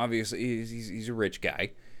 obviously he's a rich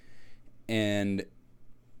guy, and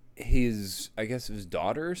I guess his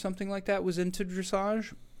daughter or something like that was into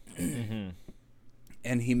dressage,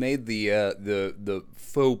 and he made the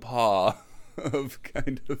faux pas of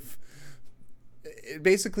kind of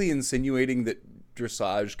basically insinuating that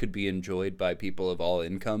dressage could be enjoyed by people of all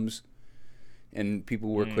incomes, and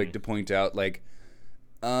people were quick to point out, like,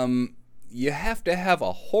 you have to have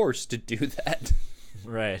a horse to do that.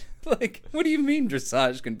 Right. Like, what do you mean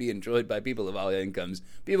dressage can be enjoyed by people of all incomes?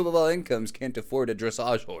 People of all incomes can't afford a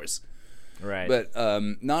dressage horse. Right. But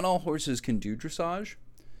not all horses can do dressage,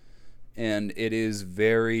 and it is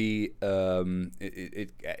very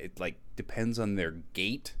it like depends on their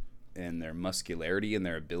gait and their muscularity and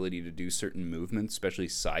their ability to do certain movements, especially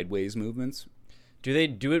sideways movements. Do they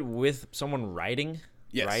do it with someone riding?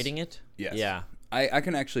 Yes. Riding it? Yes. Yeah. I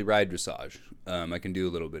can actually ride dressage. I can do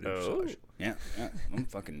a little bit of Oh. dressage. Yeah. I'm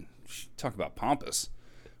fucking talk about pompous,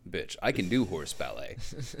 bitch. I can do horse ballet.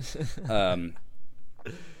 But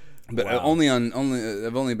Wow.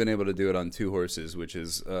 I've only been able to do it on 2 horses, which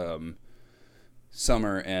is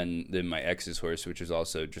Summer and then my ex's horse, which is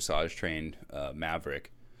also dressage trained,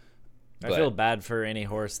 Maverick. I feel bad for any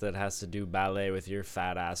horse that has to do ballet with your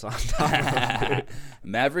fat ass on top of it.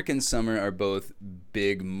 Maverick and Summer are both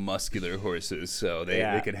big, muscular horses, so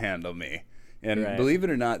they could handle me. And Right. believe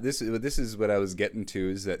it or not, this is what I was getting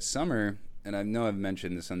to, is that Summer, and I know I've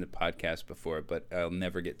mentioned this on the podcast before, but I'll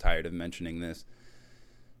never get tired of mentioning this.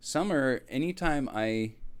 Summer, anytime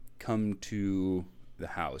I come to the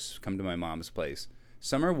house, come to my mom's place,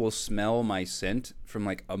 Summer will smell my scent from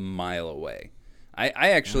like a mile away.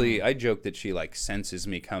 I joke that she like senses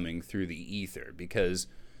me coming through the ether, because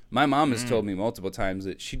my mom has told me multiple times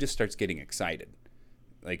that she just starts getting excited.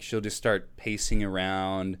 Like, she'll just start pacing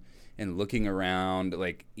around and looking around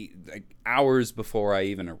like hours before I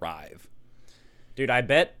even arrive. Dude, I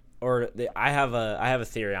bet, I have a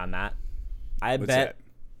theory on that. I What's bet that?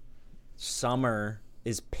 Summer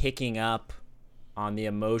is picking up on the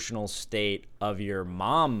emotional state of your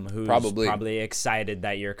mom, who's Probably. probably excited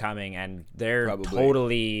that you're coming, and they're Probably.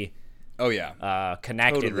 totally Oh yeah,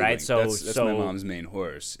 connected, totally right? linked. So that's my mom's main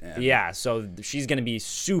horse. And yeah, so she's gonna be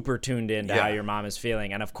super tuned in to how Yeah. your mom is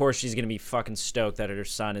feeling, and of course she's gonna be fucking stoked that her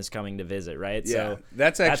son is coming to visit, right? Yeah, So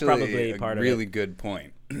that's actually probably a part of really it. good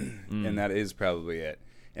point. And that is probably it.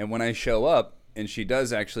 And when I show up and she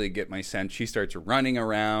does actually get my scent, she starts running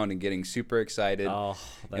around and getting super excited. Oh,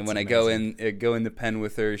 that's and when amazing. I go in the pen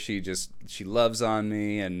with her, she loves on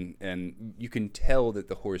me, and you can tell that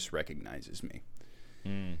the horse recognizes me.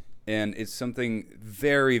 And it's something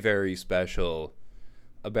very, very special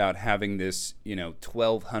about having this,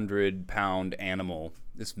 1,200-pound animal,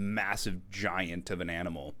 this massive giant of an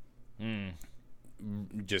animal,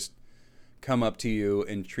 just come up to you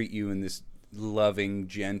and treat you in this loving,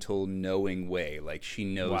 gentle, knowing way, like she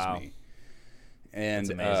knows Wow. me. And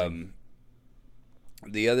That's amazing.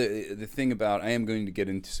 the thing about, I am going to get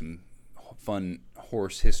into some fun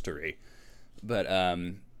horse history, but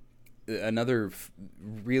another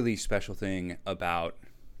really special thing about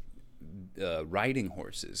riding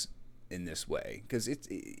horses in this way, because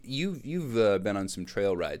you've been on some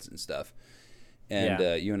trail rides and stuff, and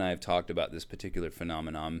Yeah. you and I have talked about this particular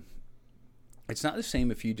phenomenon. It's not the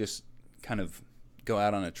same if you just kind of go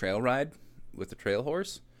out on a trail ride with a trail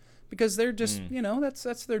horse, because they're just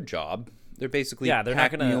that's their job. They're basically Yeah, they're not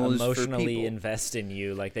pack gonna mules for emotionally people. invest in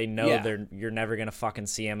you. Like they know Yeah. you're never gonna fucking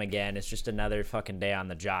see them again. It's just another fucking day on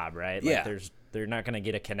the job, right? Like Yeah. they're not gonna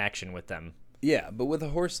get a connection with them. Yeah, but with a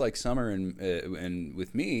horse like Summer and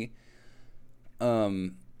with me,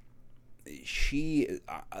 the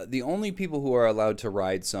only people who are allowed to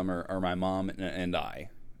ride Summer are my mom and I,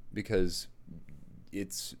 because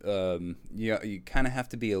it's you kind of have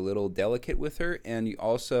to be a little delicate with her, and you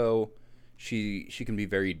also she can be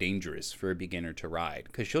very dangerous for a beginner to ride,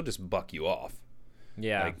 because she'll just buck you off.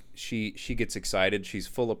 Yeah. Like she gets excited. She's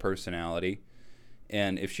full of personality,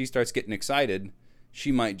 and if she starts getting excited,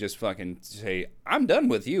 she might just fucking say, "I'm done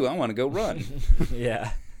with you. I want to go run."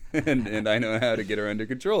 Yeah. and I know how to get her under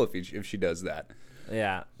control if she does that.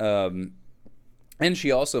 Yeah. And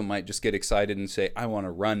she also might just get excited and say, "I want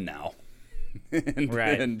to run now," and,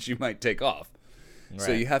 Right. and she might take off.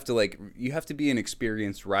 So Right. you have to be an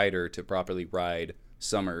experienced rider to properly ride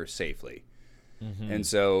Summer safely. And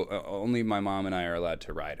so only my mom and I are allowed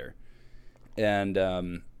to ride her. And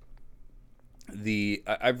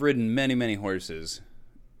I've ridden many horses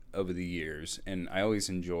over the years, and I always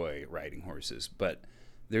enjoy riding horses, but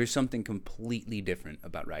there's something completely different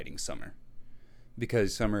about riding Summer,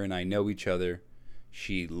 because Summer and I know each other.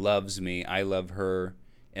 She loves me, I love her,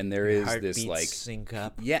 and there is this Heartbeats like sync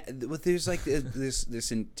up. there's like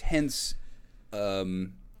this intense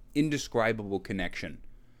indescribable connection,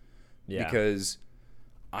 Yeah. because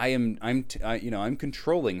I'm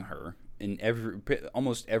controlling her in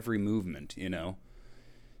almost every movement,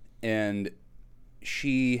 and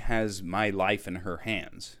she has my life in her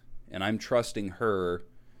hands, and I'm trusting her,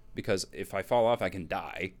 because if I fall off, I can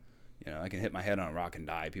die. I can hit my head on a rock and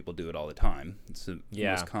die. People do it all the time. It's the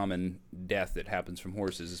most common death that happens from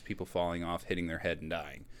horses, is people falling off, hitting their head, and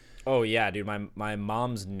dying. Oh yeah, dude. My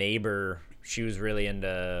mom's neighbor, she was really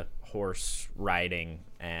into horse riding,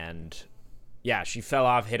 and yeah, she fell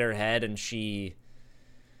off, hit her head, and she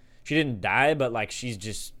didn't die, but like she's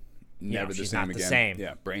just Never the she's same not again. the same.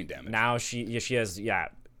 Yeah, brain damage. Now she has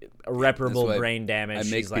irreparable That's why brain damage. I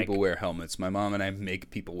make She's people like, wear helmets. My mom and I make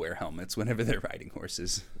people wear helmets whenever they're riding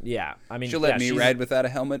horses. yeah. I mean, She'll let me she's- ride without a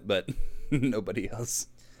helmet, but nobody else.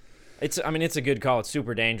 It's a good call. It's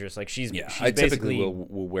super dangerous. Like she's I typically basically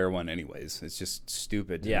will wear one anyways. It's just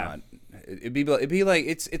stupid to Yeah. not. It'd be like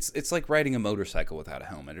it's like riding a motorcycle without a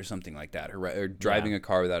helmet or something like that, or driving a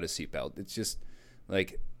car without a seatbelt. It's just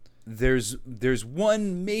like there's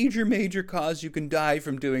one major cause you can die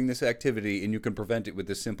from doing this activity, and you can prevent it with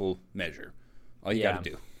this simple measure. All you got to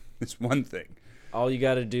do is one thing. all you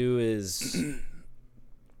got to do is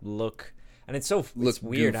look. And it's Look it's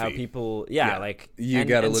weird how goofy. people like You and,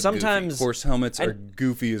 gotta and look sometimes goofy. Horse helmets are and-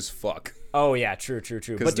 goofy as fuck. Oh yeah, true.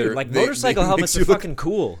 But they're- dude, like they motorcycle makes helmets you are look- fucking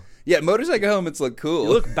cool. Yeah, motorcycle helmets look cool. You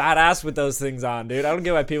look badass with those things on, dude. I don't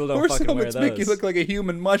get why people don't Horse fucking wear helmets those. make you look like a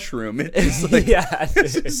human mushroom. It's just like yeah,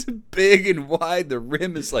 it's dude. just big and wide. The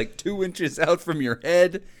rim is like 2 inches out from your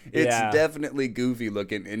head. It's Yeah. definitely goofy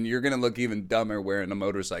looking, and you're gonna look even dumber wearing a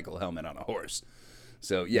motorcycle helmet on a horse.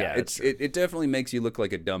 So Yeah, that's it definitely makes you look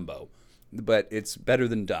like a Dumbo, but it's better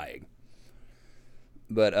than dying.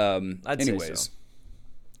 But I'd say anyways, so.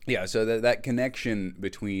 yeah. So that connection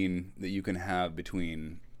that you can have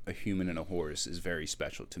between a human and a horse is very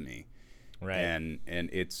special to me, Right. And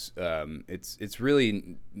it's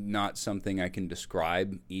really not something I can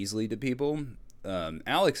describe easily to people.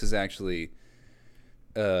 Alex is actually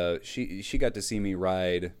she got to see me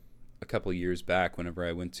ride a couple years back whenever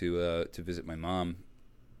I went to visit my mom.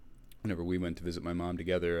 Whenever we went to visit my mom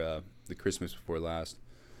together, the Christmas before last,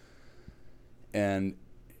 and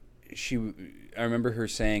I remember her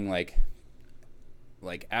saying like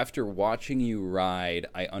after watching you ride,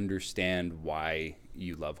 I understand why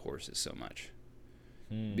you love horses so much,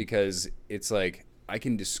 because it's like I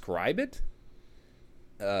can describe it,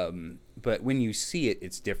 but when you see it,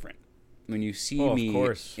 it's different. When you see me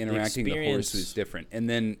interacting with the horse, it's different, and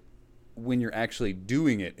then when you're actually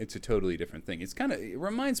doing it, it's a totally different thing. It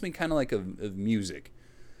reminds me kind of like of music.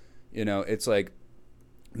 You know, it's like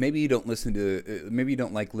maybe you don't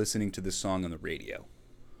like listening to the song on the radio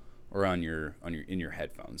or in your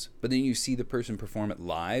headphones, but then you see the person perform it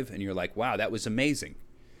live and you're like, wow, that was amazing.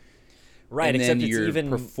 Right. And except then it's you're even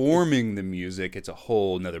performing the music. It's a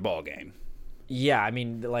whole nother ball game. Yeah, I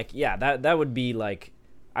mean, like, yeah, that would be like,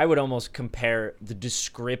 I would almost compare the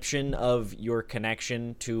description of your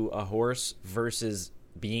connection to a horse versus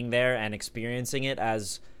being there and experiencing it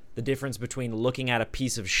as the difference between looking at a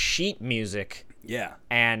piece of sheet music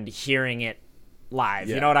and hearing it live.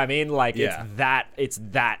 You know what I mean? Like, it's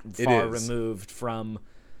that far removed from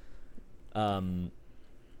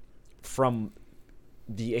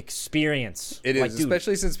the experience. It like, is,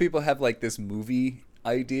 especially since people have like this movie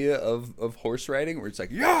idea of horse riding where it's like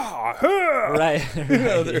right, you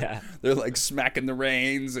know, they're like smacking the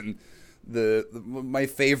reins, and my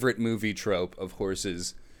favorite movie trope of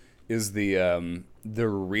horses is the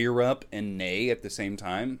rear up and neigh at the same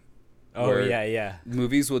time.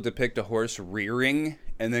 Movies will depict a horse rearing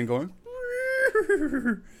and then going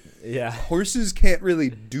horses can't really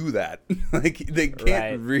do that. Like, they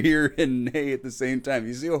can't rear and neigh at the same time.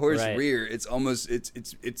 You see a horse rear, it's almost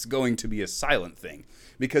it's going to be a silent thing,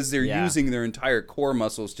 because they're using their entire core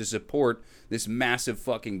muscles to support this massive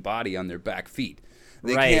fucking body on their back feet.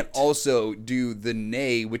 They can't also do the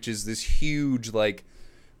neigh, which is this huge like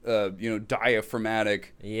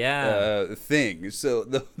diaphragmatic thing. So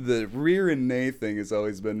the rear and neigh thing has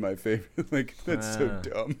always been my favorite. Like, that's so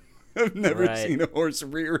dumb. I've never seen a horse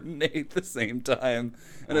rear and neigh at the same time,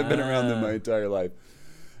 and I've been around them my entire life.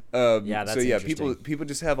 People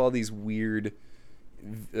just have all these weird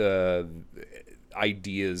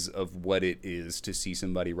ideas of what it is to see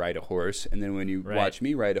somebody ride a horse, and then when you watch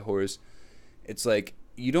me ride a horse, it's like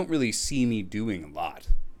you don't really see me doing a lot,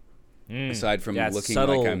 aside from looking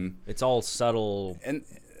subtle, like I'm. It's all subtle, and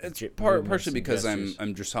it's partially because I'm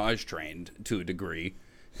dressage trained to a degree.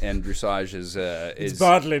 And dressage is it's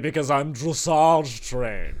partly because I'm dressage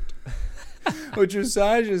trained. Well,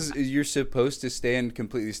 dressage is you're supposed to stand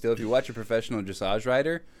completely still. If you watch a professional dressage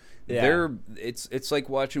rider, it's like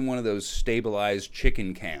watching one of those stabilized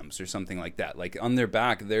chicken cams or something like that. Like, on their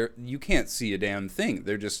back, you can't see a damn thing.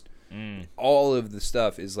 They're just all of the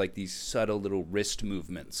stuff is like these subtle little wrist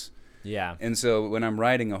movements. Yeah. And so when I'm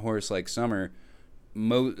riding a horse like Summer,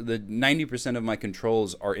 the 90% of my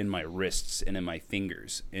controls are in my wrists and in my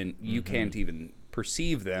fingers, and you can't even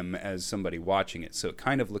perceive them as somebody watching it. So it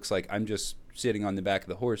kind of looks like I'm just sitting on the back of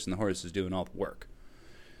the horse, and the horse is doing all the work.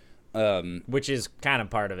 Which is kind of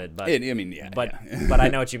part of it, but but I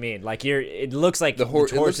know what you mean. Like, it looks like the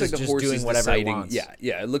horse is just doing whatever it wants.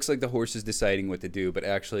 Yeah. It looks like the horse is deciding what to do, but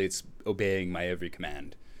actually it's obeying my every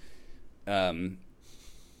command. And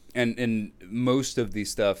most of the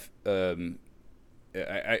stuff.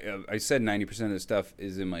 I said 90% of the stuff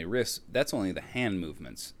is in my wrists. That's only the hand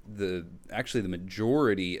movements. Actually, the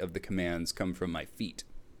majority of the commands come from my feet.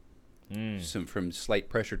 From slight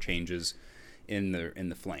pressure changes in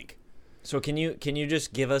the flank. So can you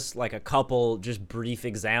just give us like a couple just brief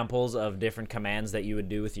examples of different commands that you would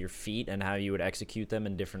do with your feet and how you would execute them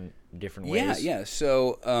in different ways? Yeah.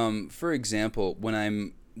 So, for example, when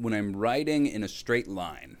I'm riding in a straight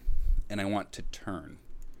line and I want to turn,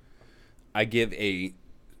 I give a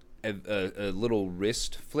little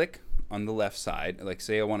wrist flick on the left side. Like,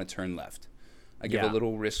 say I want to turn left, I give a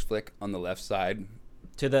little wrist flick on the left side.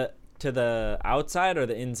 To the outside or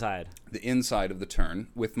the inside? The inside of the turn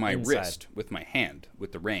with my wrist, with my hand,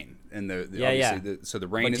 with the rein, and so the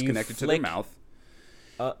rein is connected to the mouth.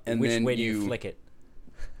 And which way do you flick it?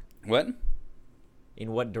 What?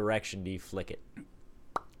 In what direction do you flick it?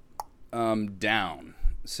 Down.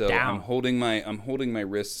 So down. I'm holding my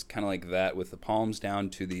wrists kind of like that, with the palms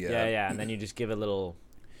down to the and then you just give a little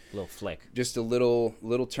flick. Just a little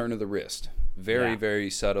turn of the wrist. Very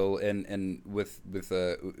very subtle, and with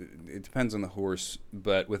it depends on the horse,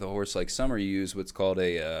 but with a horse like Summer, you use what's called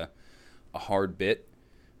a hard bit.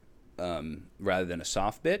 rather than a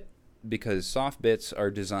soft bit, because soft bits are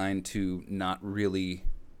designed to not really,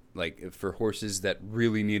 like, for horses that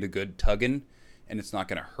really need a good tugging and it's not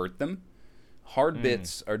going to hurt them. Hard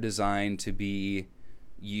bits are designed to be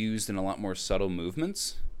used in a lot more subtle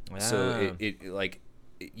movements. So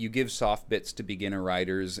you give soft bits to beginner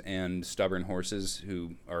riders and stubborn horses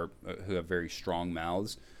who have very strong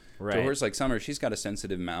mouths. Right. To a horse like Summer, she's got a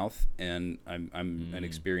sensitive mouth, and I'm an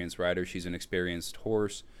experienced rider. She's an experienced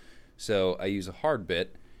horse, so I use a hard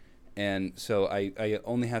bit, and so I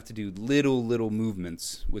only have to do little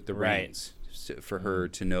movements with the reins for her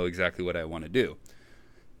to know exactly what I want to do.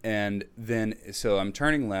 And then, so I'm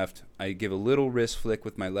turning left, I give a little wrist flick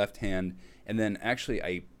with my left hand, and then actually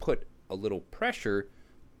I put a little pressure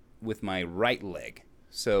with my right leg.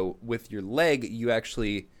 So with your leg, you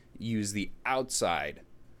actually use the outside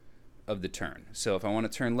of the turn. So if I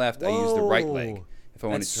want to turn left, I use the right leg. If I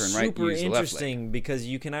want to turn right, you use the left leg. Super interesting, because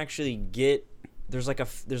you can actually get, there's like a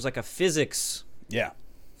physics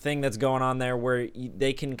thing that's going on there where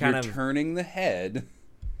they can kind of turning the head.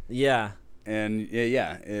 Yeah. And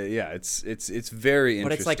it's very interesting.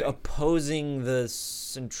 But it's like opposing the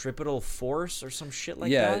centripetal force or some shit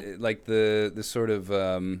like that. Yeah, like the sort of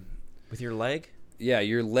with your leg. Yeah,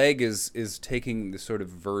 your leg is taking the sort of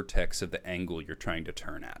vertex of the angle you're trying to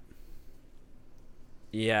turn at.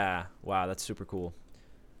 Yeah. Wow, that's super cool.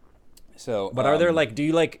 So, but are there like, do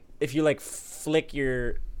you like, if you like flick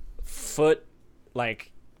your foot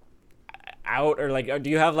like out, or like, or do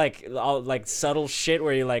you have like all like subtle shit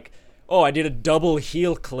where you like, oh, I did a double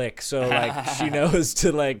heel click, so like she knows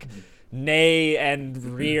to like neigh and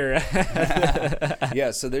rear.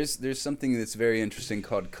 Yeah, so there's something that's very interesting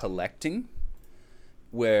called collecting,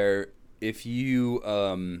 where if you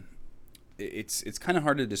it's kind of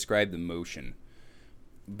hard to describe the motion,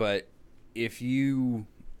 but if you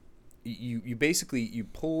basically you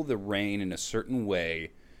pull the rein in a certain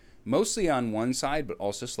way, mostly on one side but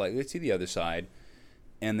also slightly to the other side,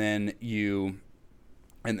 and then you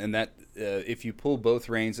and that if you pull both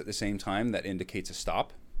reins at the same time, that indicates a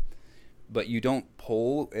stop. But you don't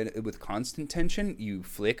pull it with constant tension. You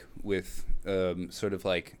flick with sort of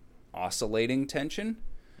like oscillating tension.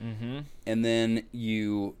 Mm-hmm. And then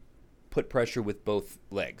you put pressure with both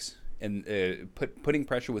legs. And putting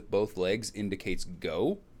pressure with both legs indicates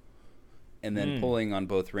go. And then pulling on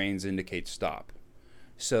both reins indicates stop.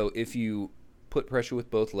 So if you put pressure with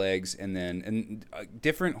both legs, and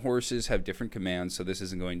different horses have different commands, so this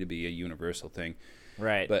isn't going to be a universal thing.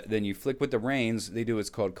 Right. But then you flick with the reins, they do what's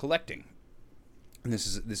called collecting. And this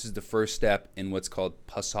is the first step in what's called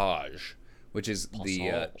passage, which is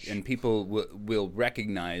and people will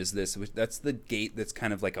recognize this. That's the gait that's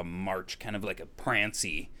kind of like a march, kind of like a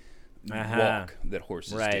prancy walk that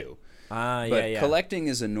horses do. But collecting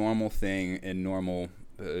is a normal thing in normal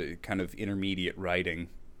kind of intermediate riding.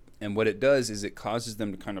 And what it does is it causes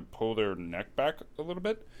them to kind of pull their neck back a little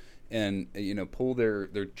bit and, pull their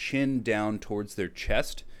chin down towards their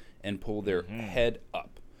chest and pull their head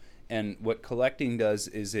up. And what collecting does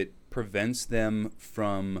is it prevents them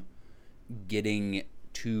from getting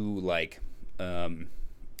too, like,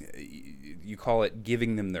 you call it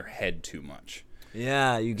giving them their head too much.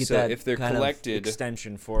 Yeah, you get that if they're kind collected, of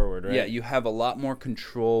extension forward, right? Yeah, you have a lot more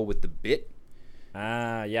control with the bit.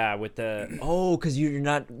 Yeah, with the because you're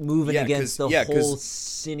not moving against the whole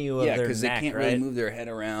sinew of their neck, because they can't really move their head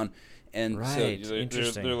around, and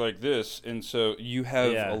interesting. They're like this, and so you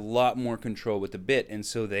have a lot more control with the bit, and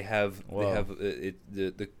so they have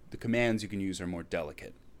the commands you can use are more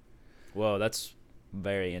delicate. Whoa, that's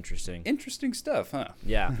very interesting. Interesting stuff, huh?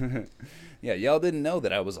 Yeah, yeah. Y'all didn't know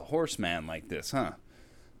that I was a horseman like this, huh?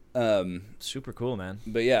 Super cool, man.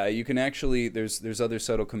 But yeah, you can actually there's other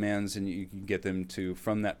subtle commands, and you can get them to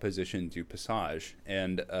from that position do passage.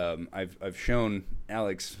 And I've shown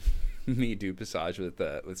Alex me do passage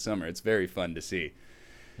with Summer. It's very fun to see.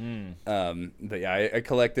 But yeah, I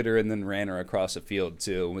collected her and then ran her across a field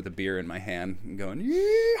too with a beer in my hand and going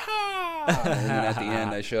yeehaw. And then at the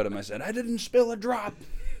end, I showed him. I said, I didn't spill a drop.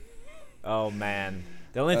 Oh man,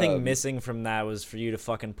 the only thing missing from that was for you to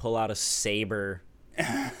fucking pull out a saber.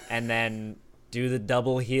 And then do the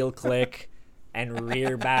double heel click and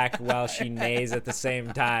rear back while she neighs at the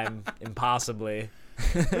same time, impossibly.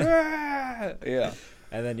 Yeah.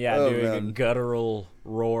 And then doing a guttural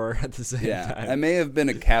roar at the same time. I may have been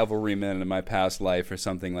a cavalryman in my past life or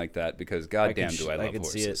something like that, because goddamn do I love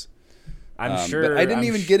horses. See it. I'm sure. But I didn't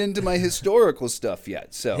even get into my historical stuff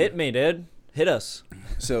yet. So hit me, dude. Hit us.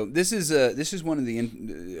 So this is one of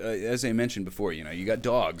the as I mentioned before. You got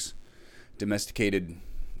dogs. Domesticated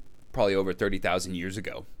probably over 30,000 years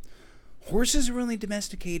ago. Horses were only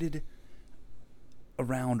domesticated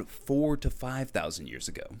around 4 to 5,000 years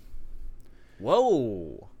ago.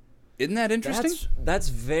 Whoa. Isn't that interesting? That's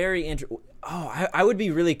very interesting. Oh, I would be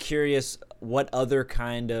really curious what other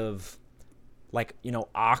kind of, like,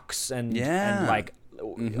 ox and like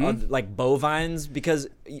like bovines, because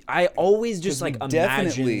I always just like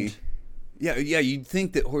imagined. Yeah, you'd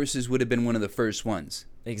think that horses would have been one of the first ones.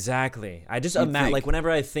 Exactly. I just imagine, like, whenever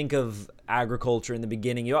I think of agriculture in the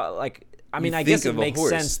beginning, I guess it makes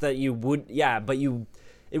sense that you would, but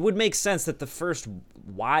it would make sense that the first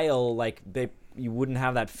while, like, you wouldn't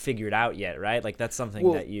have that figured out yet, right? Like, that's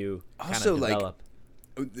something that you kind of develop.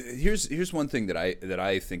 Like, here's one thing that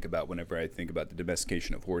I think about whenever I think about the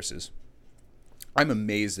domestication of horses. I'm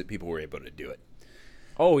amazed that people were able to do it.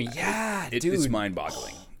 Oh yeah, dude, it's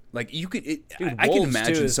mind-boggling. Like, you could, dude, I can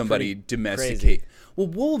imagine somebody domesticate. Crazy. Well,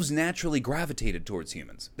 wolves naturally gravitated towards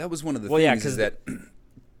humans. That was one of the things is that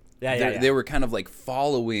they were kind of like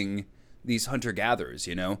following these hunter-gatherers,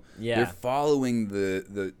 Yeah. They're following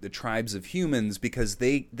the tribes of humans because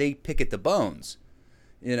they pick at the bones.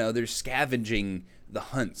 They're scavenging the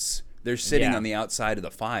hunts. They're sitting on the outside of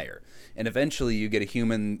the fire. And eventually you get a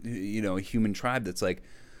human tribe that's like,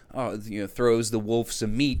 throws the wolf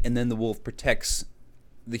some meat, and then the wolf protects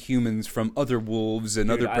the humans from other wolves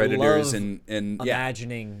and other predators. And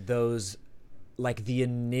imagining those, like, the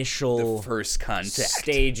first contact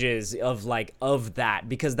stages of that,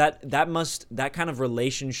 because that kind of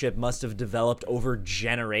relationship must have developed over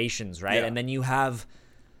generations, right? And then you have,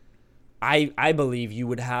 I believe you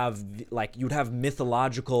would have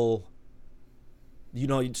mythological,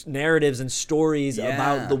 narratives and stories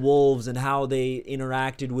about the wolves and how they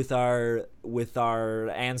interacted with our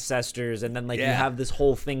ancestors, and then you have this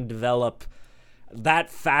whole thing develop. That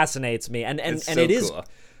fascinates me, and so it is cool.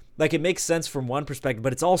 Like, it makes sense from one perspective,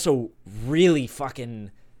 but it's also really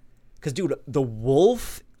fucking, because, dude, the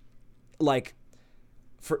wolf, like,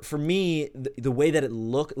 for me, the way that it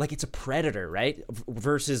looked, like, it's a predator, right?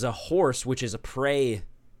 Versus a horse, which is a prey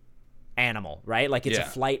animal, right? Like, it's a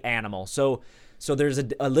flight animal. So there's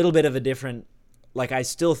a little bit of a different, like, I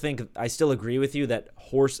still agree with you that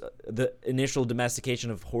the initial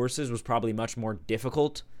domestication of horses was probably much more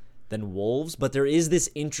difficult than wolves, but there is this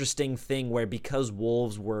interesting thing where, because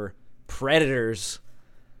wolves were predators,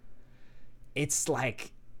 it's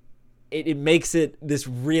like it makes it this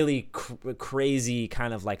really crazy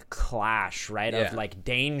kind of like clash, right? Of like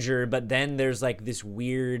danger, but then there's like this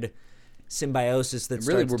weird symbiosis that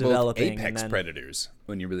really starts developing. Both apex predators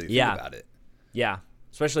when you really think about it. Yeah,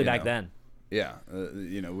 especially back then. Yeah,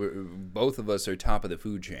 both of us are top of the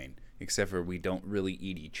food chain, except for we don't really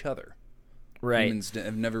eat each other. Right. Humans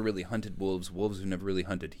have never really hunted wolves. Wolves have never really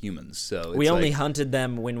hunted humans. So we only hunted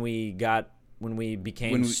them when we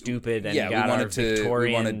became stupid and got our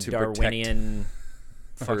Victorian, Darwinian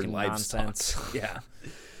fucking nonsense. Yeah.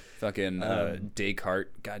 Fucking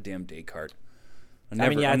Descartes. Goddamn Descartes.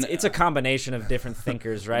 It's a combination of different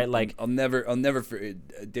thinkers, right? Like, I'll never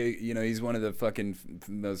he's one of the fucking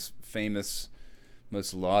most famous,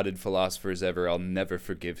 most lauded philosophers ever. I'll never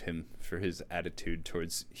forgive him for his attitude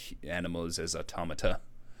towards animals as automata.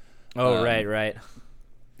 Oh, right.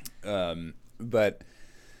 But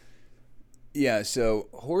yeah, so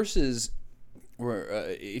horses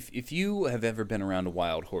were. If you have ever been around a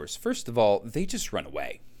wild horse, first of all, they just run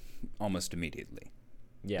away almost immediately.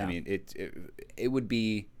 Yeah, I mean, it would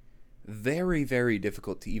be very, very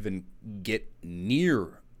difficult to even get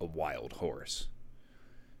near a wild horse.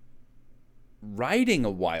 Riding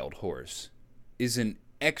a wild horse is an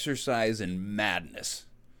exercise in madness.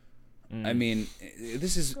 I mean,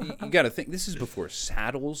 this is, you got to think, this is before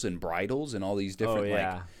saddles and bridles and all these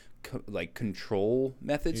different like control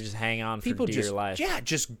methods. You just hang on for dear life. Yeah,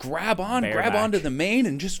 just grab onto the mane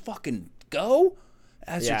and just fucking go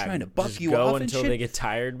as they're trying to buck you off and shit. Until they get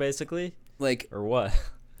tired, basically. Like, or what?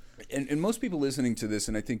 And most people listening to this,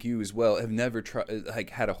 and I think you as well, have never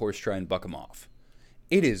had a horse try and buck them off.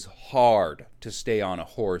 It is hard to stay on a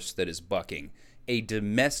horse that is bucking. A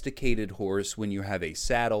domesticated horse, when you have a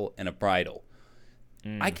saddle and a bridle.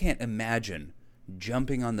 I can't imagine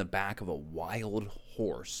jumping on the back of a wild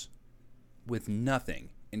horse with nothing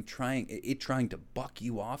and trying to buck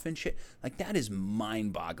you off and shit. Like, that is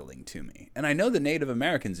mind-boggling to me. And I know the Native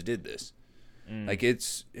Americans did this. Like,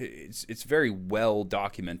 it's very well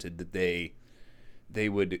documented that they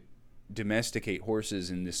would domesticate horses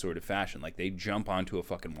in this sort of fashion. Like, they jump onto a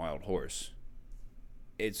fucking wild horse.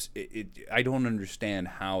 I don't understand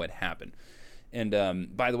how it happened.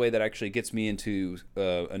 And by the way, that actually gets me into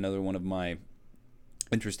another one of my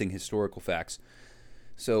interesting historical facts.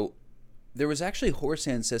 So there was actually horse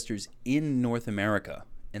ancestors in North America,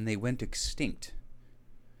 and they went extinct.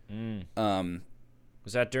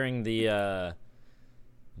 Was that during the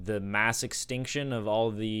mass extinction of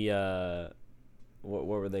all the what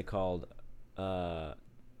were they called?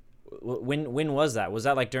 When was that? Was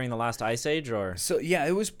that like during the last ice age or? So yeah,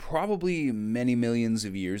 it was probably many millions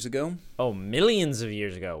of years ago. Oh, millions of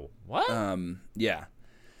years ago. What? Yeah,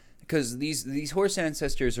 because these horse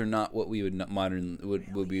ancestors are not what we would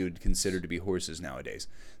what we would consider to be horses nowadays.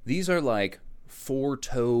 These are like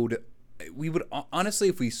four-toed. We would honestly,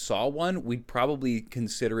 if we saw one, we'd probably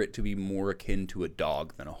consider it to be more akin to a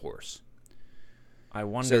dog than a horse. I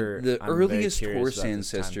wonder. So the I'm earliest very curious horse about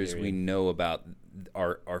this time ancestors we period. know about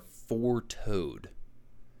are four-toed.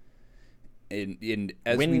 And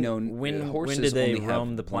as we know, horses when did they only roam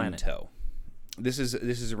have the one planet? toe. This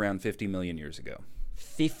is around 50 million years ago.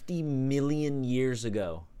 50 million years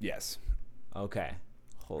ago. Yes. Okay.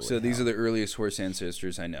 Holy So these hell. are the earliest horse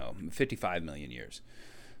ancestors I know. 55 million years.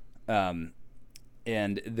 And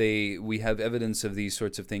we have evidence of these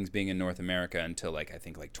sorts of things being in North America until I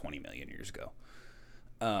think 20 million years ago.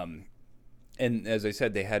 And as I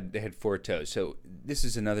said, they had four toes. So this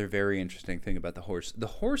is another very interesting thing about the horse. The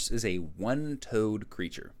horse is a one-toed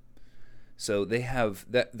creature. So they have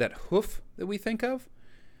that hoof that we think of.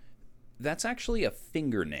 That's actually a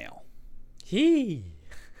fingernail.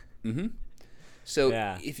 So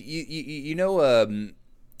Yeah. if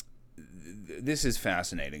this is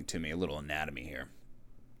fascinating to me. A little anatomy here.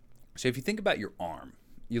 So if you think about your arm,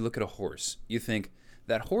 you look at a horse. You think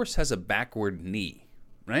that horse has a backward knee,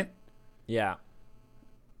 right? Yeah.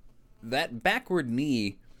 That backward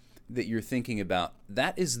knee that you're thinking about,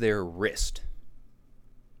 that is their wrist.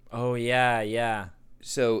 Oh yeah, yeah.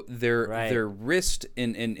 So their Right. wrist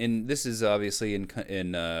in this is obviously in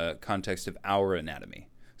context of our anatomy.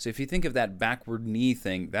 So if you think of that backward knee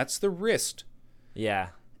thing, that's the wrist. Yeah.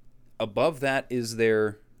 Above that is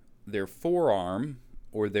their forearm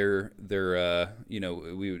or their their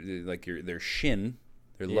shin,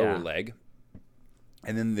 their lower Yeah. leg.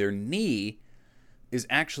 And then their knee is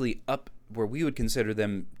actually up where we would consider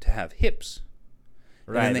them to have hips.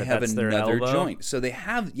 Right. And then they have that's their another elbow? joint. So they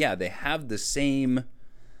have the same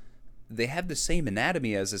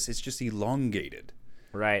anatomy as us. It's just elongated.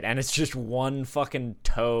 Right, and it's just one fucking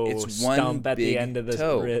toe It's one stump at the big end of the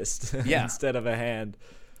toe. wrist Yeah. instead of a hand.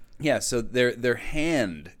 Yeah, so their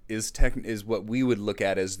hand is what we would look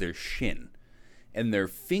at as their shin. And their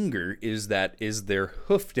finger is their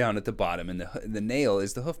hoof down at the bottom, and the nail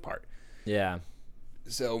is the hoof part. Yeah.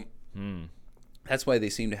 So that's why they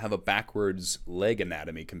seem to have a backwards leg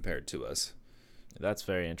anatomy compared to us. That's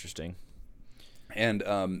very interesting. And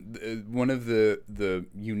one of the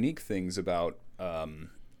unique things about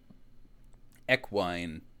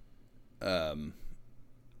equine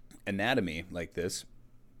anatomy like this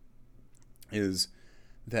is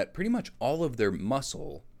that pretty much all of their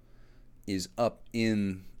muscle is up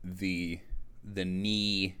in the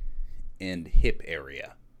knee and hip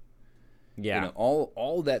area. Yeah.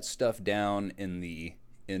 All that stuff down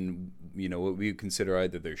in what we would consider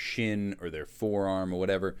either their shin or their forearm or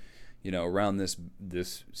whatever, around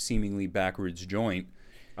this seemingly backwards joint.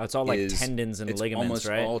 It's all like tendons and it's ligaments, almost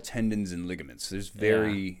right? all tendons and ligaments. There's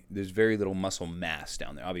very little muscle mass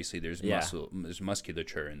down there. Obviously, there's there's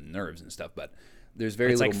musculature and nerves and stuff, but there's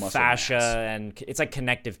very It's little like muscle fascia mass. and it's like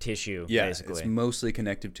connective tissue, Yeah, basically. it's mostly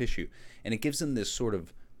connective tissue, and it gives them this sort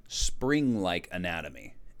of spring-like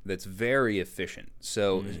anatomy that's very efficient.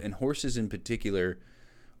 So, and horses in particular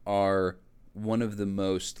are one of the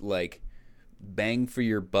most like bang for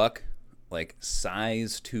your buck, like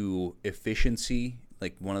size to efficiency,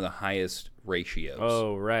 like one of the highest ratios.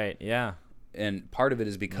 Oh, right. Yeah. And part of it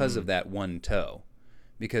is because of that one toe,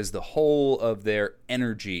 because the whole of their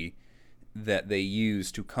energy that they use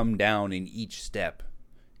to come down in each step,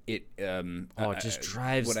 it It just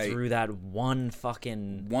drives through that one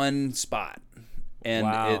fucking one spot. And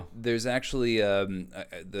Wow. there's actually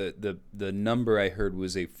the number I heard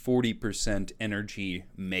was a 40% energy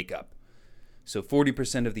makeup. So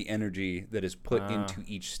 40% of the energy that is put into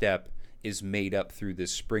each step is made up through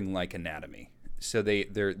this spring-like anatomy. So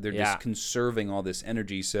they're just conserving all this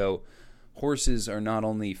energy. So horses are not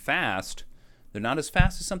only fast, they're not as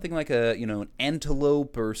fast as something like an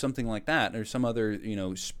antelope or something like that, or some other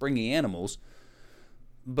springy animals.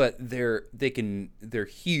 But they're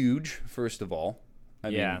huge, first of all. I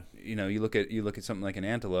mean, you look at something like an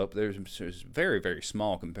antelope. There's very, very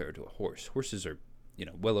small compared to a horse. Horses are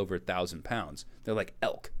well over 1,000 pounds. They're like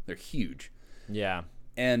elk. They're huge. Yeah.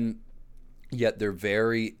 And yet they're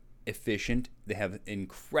very efficient. They have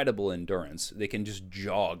incredible endurance. They can just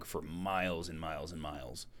jog for miles and miles and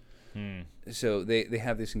miles. So they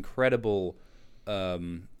have this incredible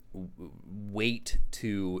weight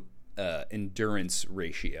to endurance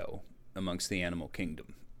ratio amongst the animal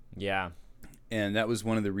kingdom. Yeah. And that was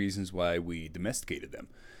one of the reasons why we domesticated them.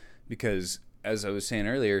 Because, as I was saying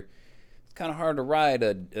earlier, it's kind of hard to ride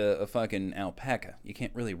a fucking alpaca. You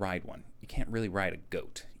can't really ride one. You can't really ride a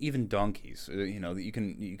goat. Even donkeys. You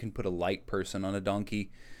can put a light person on a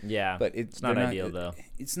donkey. Yeah. But it's not ideal, though.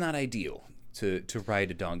 It's not ideal to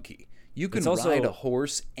ride a donkey. You can also ride a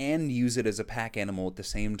horse and use it as a pack animal at the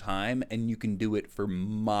same time, and you can do it for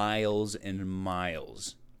miles and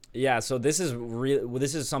miles. Yeah, so this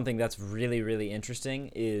is something that's really, really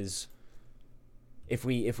interesting. Is if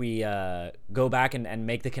we go back and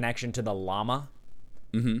make the connection to the llama,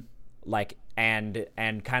 like and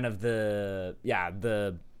kind of the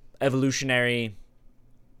evolutionary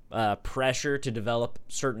pressure to develop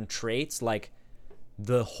certain traits, like.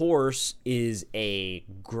 The horse is a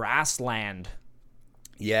grassland.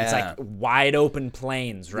 Yeah. It's like wide open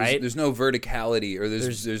plains, right? There's no verticality, or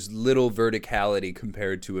there's little verticality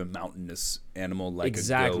compared to a mountainous animal like a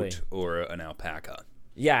goat or an alpaca.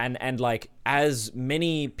 Yeah, and like as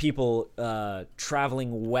many people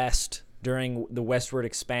traveling west during the westward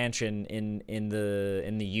expansion in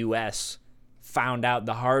the US found out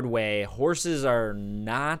the hard way, horses are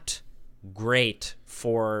not great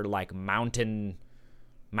for like mountain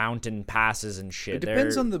passes and shit. It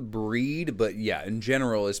depends on the breed, but yeah, in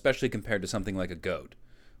general, especially compared to something like a goat.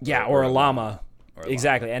 Yeah, or a llama.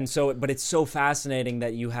 Exactly. And so, but it's so fascinating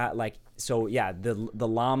that you have the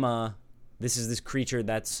llama, this is this creature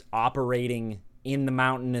that's operating in the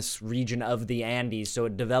mountainous region of the Andes, so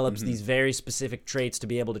it develops these very specific traits to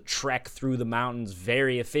be able to trek through the mountains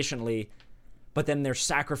very efficiently, but then they're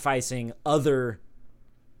sacrificing other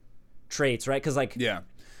traits, right? Because like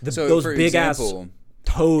those big ass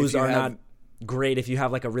toes are not great if you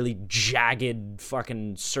have like a really jagged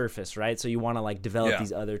fucking surface, right? So you want to like develop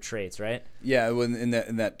these other traits, right? Yeah, when in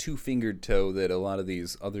that two-fingered toe that a lot of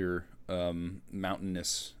these other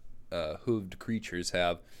mountainous hooved creatures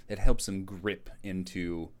have, it helps them grip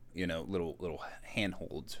into little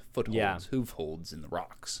handholds, footholds, hoof holds in the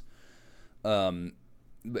rocks.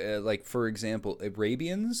 Like for example,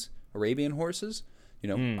 Arabian horses,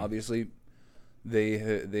 obviously.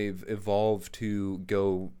 They've evolved to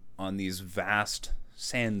go on these vast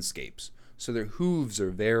sandscapes, so their hooves are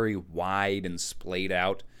very wide and splayed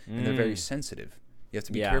out, and they're very sensitive. You have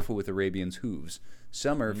to be careful with Arabian's hooves.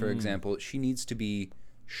 Summer, for example, she needs to be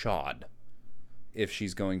shod if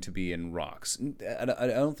she's going to be in rocks. I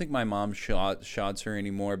don't think my mom shods her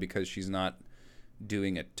anymore because she's not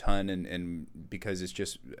doing a ton, and because it's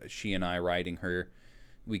just she and I riding her.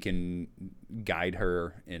 We can guide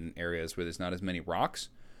her in areas where there's not as many rocks.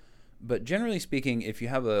 But generally speaking, if you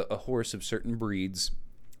have a horse of certain breeds,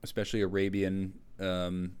 especially Arabian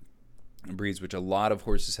breeds, which a lot of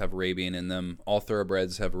horses have Arabian in them, all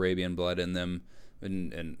thoroughbreds have Arabian blood in them,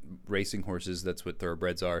 and racing horses, that's what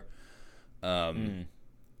thoroughbreds are. And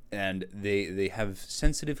they have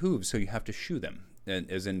sensitive hooves, so you have to shoe them,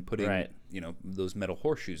 as in putting those metal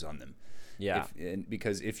horseshoes on them. Yeah,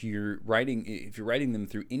 because if you're riding them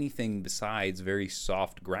through anything besides very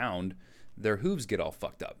soft ground, their hooves get all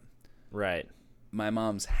fucked up. Right. My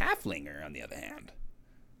mom's halflinger, on the other hand,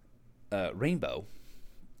 Rainbow,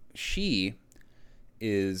 halflingers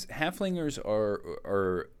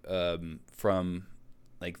are from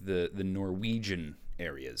like the Norwegian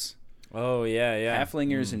areas. Oh yeah.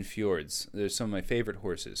 Halflingers and fjords. They're some of my favorite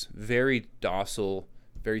horses. Very docile.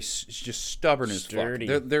 Very just stubborn as fuck.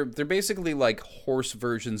 They're basically like horse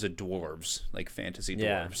versions of dwarves, like fantasy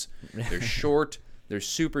dwarves. Yeah. They're short. They're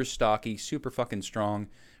super stocky, super fucking strong.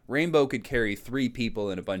 Rainbow could carry 3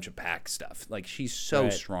 people and a bunch of pack stuff. Like she's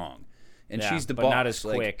so strong, and she's the boss. But not as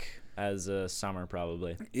quick as Summer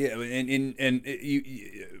probably. Yeah, and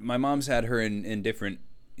my mom's had her in different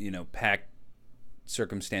pack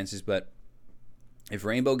circumstances, but if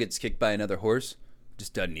Rainbow gets kicked by another horse, it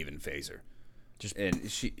just doesn't even faze her. And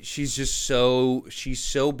she's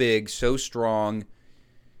so big, so strong,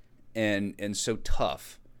 and so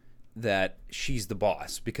tough that she's the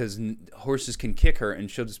boss, because horses can kick her and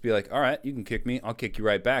she'll just be like, all right, you can kick me, I'll kick you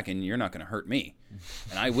right back, and you're not going to hurt me,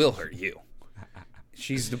 and I will hurt you.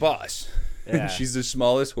 She's the boss. Yeah. She's the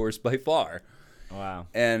smallest horse by far. Wow.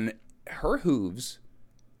 And her hooves,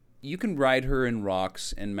 you can ride her in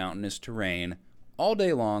rocks and mountainous terrain all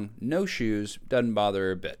day long, no shoes, doesn't bother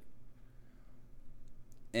her a bit.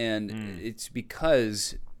 And it's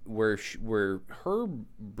because where her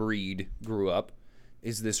breed grew up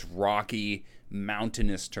is this rocky,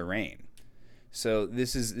 mountainous terrain. So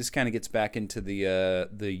this kind of gets back into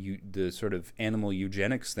the sort of animal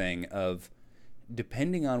eugenics thing of,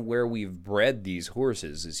 depending on where we've bred these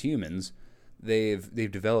horses as humans,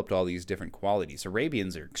 they've developed all these different qualities.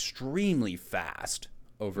 Arabians are extremely fast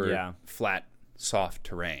over flat, soft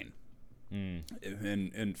terrain.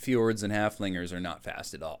 And fjords and halflingers are not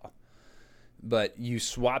fast at all. But you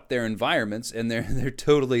swap their environments, and they're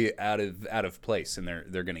totally out of place, and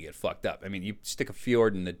they're gonna get fucked up. I mean, you stick a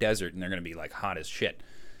fjord in the desert, and they're gonna be like hot as shit.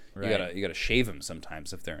 Right. You gotta shave them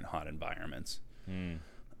sometimes if they're in hot environments.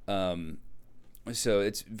 So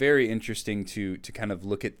it's very interesting to kind of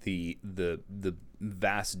look at the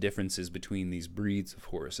vast differences between these breeds of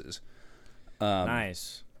horses.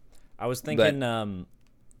 Nice. I was thinking,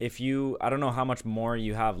 I don't know how much more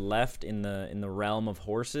you have left in the realm of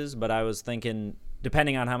horses, but I was thinking,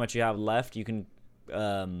 depending on how much you have left, you can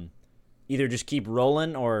either just keep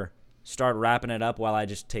rolling or start wrapping it up while I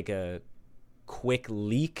just take a quick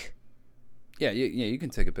leak. Yeah, you can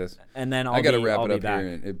take a piss. And then I got to wrap it up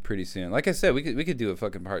here pretty soon. Like I said, we could do a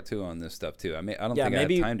fucking part 2 on this stuff too. I don't think I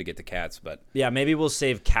have time to get to cats, but yeah, maybe we'll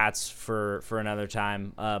save cats for another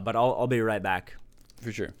time. But I'll be right back.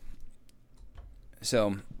 For sure.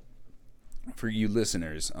 So, for you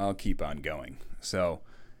listeners, I'll keep on going. So,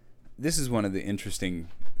 this is one of the interesting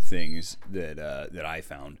things that I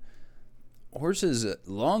found. Horses,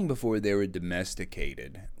 long before they were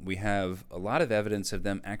domesticated, we have a lot of evidence of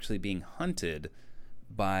them actually being hunted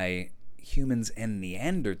by humans and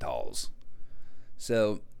Neanderthals.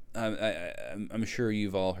 So, I'm sure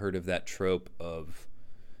you've all heard of that trope of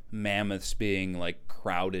mammoths being like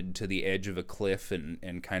crowded to the edge of a cliff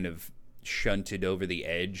and kind of shunted over the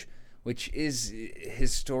edge, which is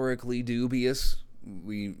historically dubious.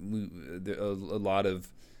 A lot of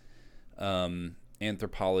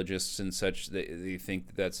anthropologists and such, they think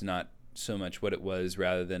that that's not so much what it was,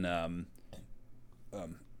 rather than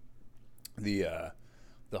the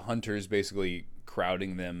hunters basically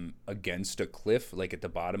crowding them against a cliff, like at the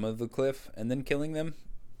bottom of the cliff, and then killing them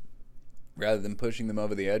rather than pushing them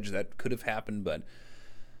over the edge. That could have happened, but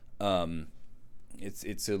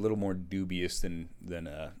it's a little more dubious than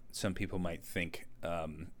some people might think. But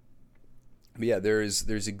yeah,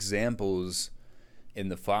 there's examples in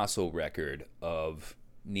the fossil record of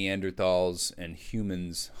Neanderthals and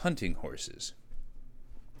humans hunting horses.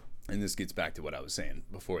 And this gets back to what I was saying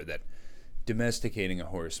before, that domesticating a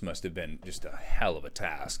horse must have been just a hell of a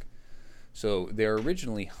task. So they're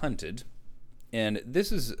originally hunted, and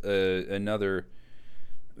this is another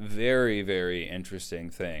very, very interesting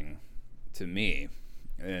thing to me,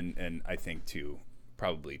 and I think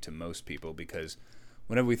probably to most people, because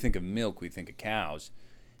whenever we think of milk, we think of cows.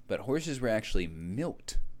 But horses were actually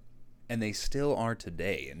milked, and they still are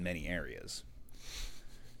today in many areas.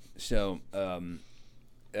 So,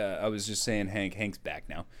 I was just saying, Hank's back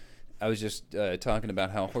now. I was just talking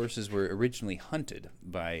about how horses were originally hunted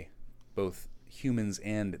by both humans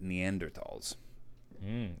and Neanderthals.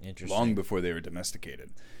 Interesting. Long before they were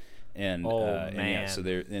domesticated. And, man. And yeah, so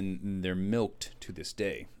they're milked to this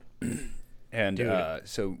day. And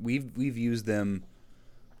so we've used them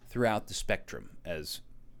throughout the spectrum as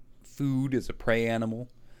food, as a prey animal,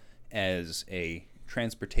 as a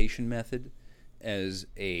transportation method, as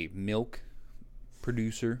a milk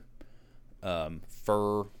producer,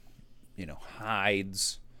 fur,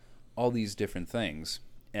 hides, all these different things.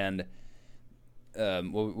 And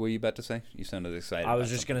what were you about to say? You sounded excited. I was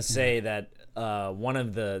just going to say that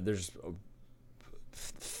there's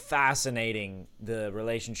fascinating the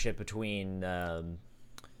relationship between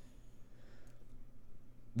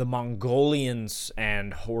the Mongolians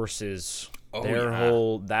and horses.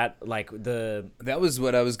 That was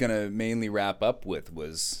what I was gonna mainly wrap up with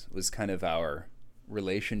was kind of our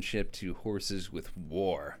relationship to horses with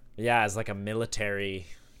war. Yeah, as like a military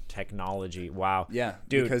technology. Wow. Yeah,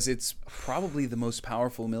 dude, because it's probably the most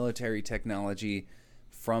powerful military technology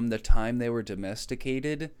from the time they were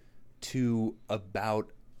domesticated to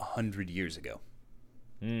about 100 years ago.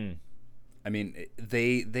 I mean,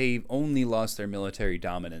 they only lost their military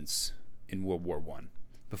dominance in World War I.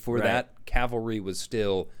 Before that, cavalry was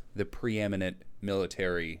still the preeminent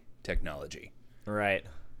military technology. Right.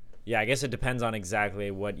 Yeah, I guess it depends on exactly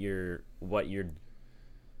what you're.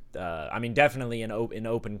 I mean, definitely in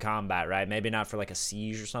open combat, right? Maybe not for like a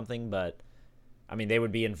siege or something, but I mean, they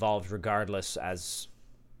would be involved regardless as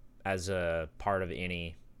a part of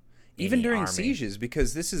any. Even during army. sieges,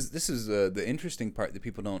 because this is the interesting part that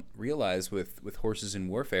people don't realize with horses in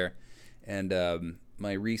warfare, and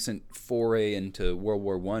my recent foray into World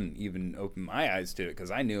War I even opened my eyes to it, because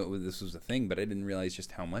I knew this was a thing, but I didn't realize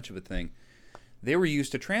just how much of a thing. They were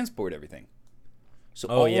used to transport everything, so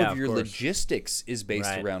all of your logistics is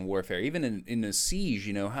based around warfare. Even in a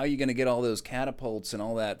siege, how are you going to get all those catapults and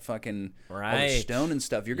all that fucking all the stone and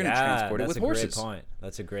stuff? You're going to transport it with horses.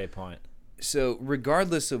 That's a great point. So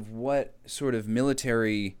regardless of what sort of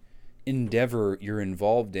military endeavor you're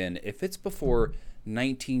involved in, if it's before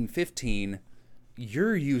 1915,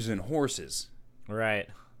 you're using horses Right.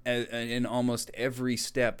 in almost every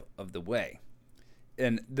step of the way.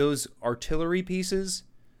 And those artillery pieces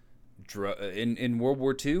in World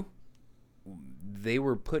War II, they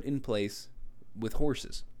were put in place with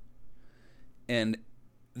horses. And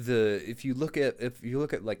if you look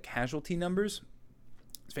at like casualty numbers,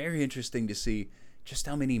 it's very interesting to see just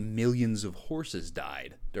how many millions of horses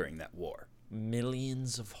died during that war.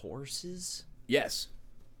 Millions of horses? Yes.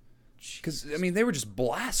 Because I mean, they were just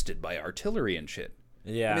blasted by artillery and shit.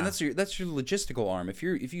 Yeah. I mean, that's your logistical arm. If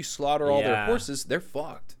you slaughter all their horses, they're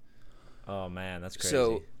fucked. Oh man, that's crazy.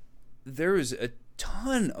 So there is a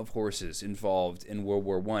ton of horses involved in World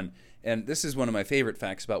War One, and this is one of my favorite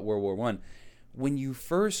facts about World War One. When you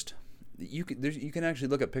can actually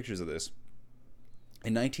look up pictures of this.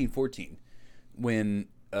 In 1914, when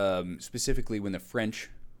specifically when the French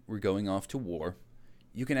were going off to war,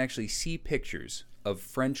 you can actually see pictures of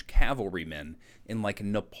French cavalrymen in like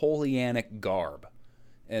Napoleonic garb.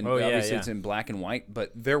 And obviously it's in black and white,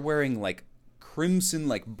 but they're wearing like crimson,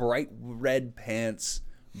 like bright red pants,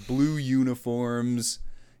 blue uniforms,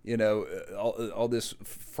 all this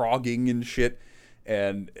frogging and shit,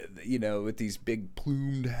 and with these big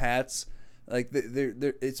plumed hats. Like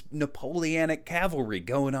it's Napoleonic cavalry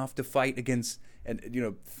going off to fight against, and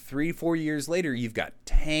 3-4 years later, you've got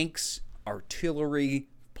tanks, artillery,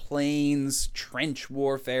 planes, trench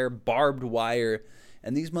warfare, barbed wire,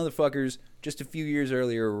 and these motherfuckers just a few years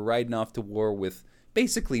earlier were riding off to war with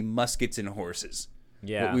basically muskets and horses.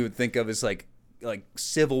 Yeah, what we would think of as like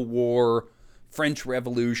Civil War, French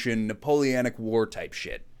Revolution, Napoleonic War type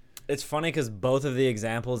shit. It's funny because both of the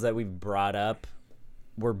examples that we've brought up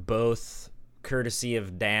were both courtesy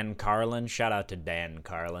of Dan Carlin. Shout out to Dan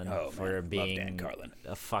Carlin for being Dan Carlin.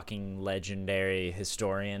 A fucking legendary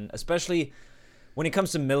historian, especially when it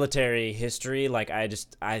comes to military history. Like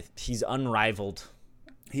he's unrivaled.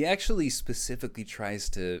 He actually specifically tries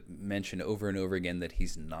to mention over and over again that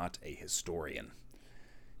he's not a historian.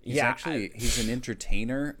 He's an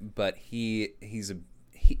entertainer, but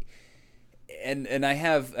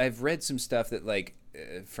I've read some stuff that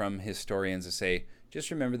from historians that say, just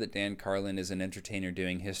remember that Dan Carlin is an entertainer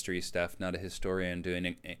doing history stuff, not a historian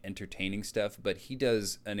doing entertaining stuff. But he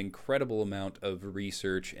does an incredible amount of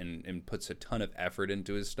research and puts a ton of effort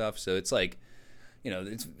into his stuff. So it's like,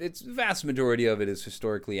 it's the vast majority of it is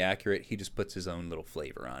historically accurate. He just puts his own little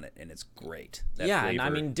flavor on it, and it's great. And I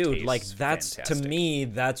mean, dude, like that's fantastic. To me,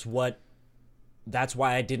 that's why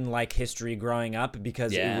I didn't like history growing up,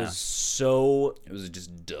 because it was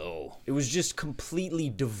just dull. It was just completely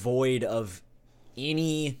devoid of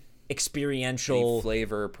any experiential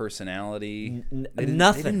flavor, personality,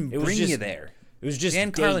 nothing. It bring you there. It was just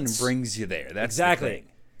Dan Carlin brings you there. That's exactly the thing.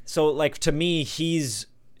 So, like, to me, he's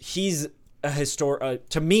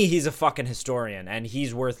to me, he's a fucking historian, and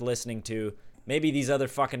he's worth listening to. Maybe these other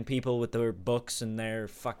fucking people with their books and their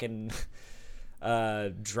fucking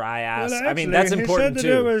dry ass. Well, actually, I mean, that's important he too.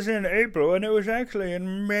 said that it was in April, and it was actually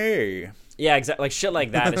in May. Yeah, exactly. Like shit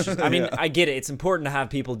like that. It's just, I mean, I get it. It's important to have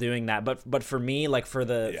people doing that, but for me, like for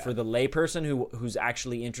the layperson who's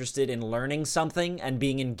actually interested in learning something and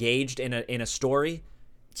being engaged in a story,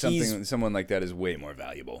 someone like that is way more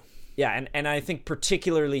valuable. Yeah, and I think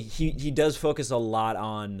particularly he does focus a lot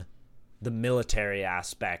on the military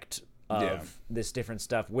aspect of this different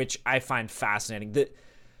stuff, which I find fascinating.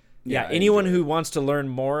 Anyone who wants to learn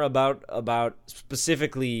more about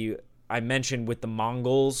specifically, I mentioned with the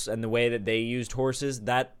Mongols and the way that they used horses,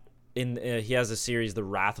 that he has a series, The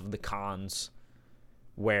Wrath of the Khans,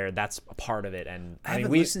 where that's a part of it. And I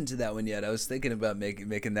haven't listened to that one yet. I was thinking about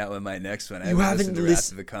making that one my next one. I haven't listened to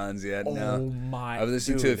Wrath of the Khans yet. Oh no. My! I've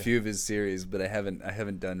listened to a few of his series, but I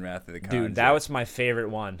haven't done Wrath of the Khans. Dude, that was my favorite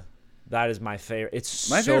one. That is my favorite. It's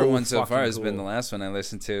my favorite one so far has cool. been the last one I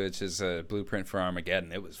listened to, which is Blueprint for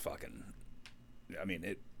Armageddon. It was fucking. I mean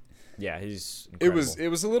it. Yeah, he's incredible. It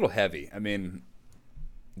was a little heavy. I mean,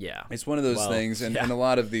 yeah, it's one of those things, and a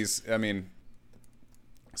lot of these. I mean,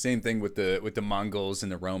 same thing with the Mongols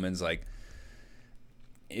and the Romans. Like,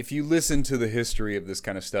 if you listen to the history of this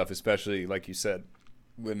kind of stuff, especially like you said,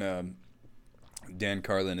 when Dan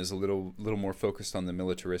Carlin is a little more focused on the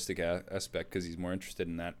militaristic aspect because he's more interested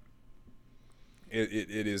in that.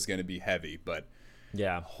 It is going to be heavy, but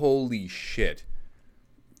holy shit!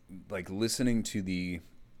 Like listening to the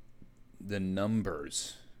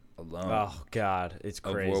numbers alone. Oh God, it's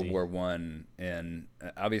crazy. Of World War One, and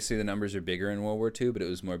obviously the numbers are bigger in World War Two, but it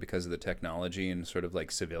was more because of the technology and sort of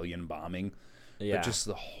like civilian bombing. Yeah. but just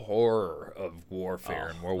the horror of warfare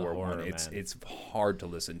in World the War horror, One. It's man. it's hard to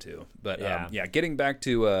listen to. But Yeah. getting back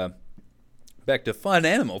to fun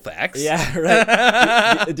animal facts. Yeah,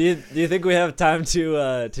 right. do you think we have time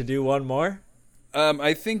to do one more?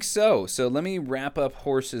 I think so. So let me wrap up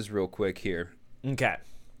horses real quick here. Okay.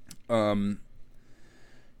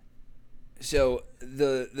 So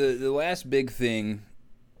the last big thing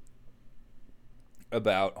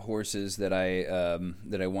about horses that I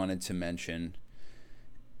wanted to mention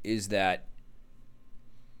is that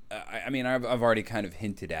I mean I've already kind of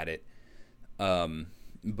hinted at it,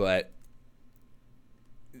 but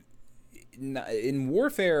in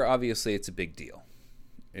warfare obviously it's a big deal.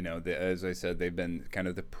 You know, as I said, they've been kind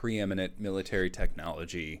of the preeminent military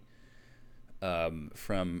technology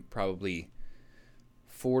from probably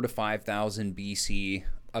 4,000 to 5,000 BC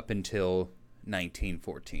up until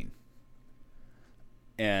 1914.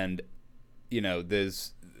 And, you know,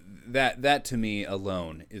 there's that to me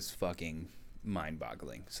alone is fucking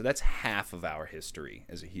mind-boggling. So that's half of our history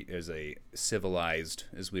as a civilized,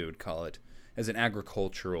 as we would call it, as an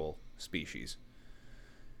agricultural species.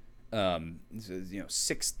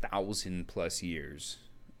 6,000 plus years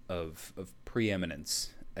of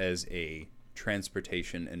preeminence as a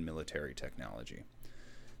transportation and military technology.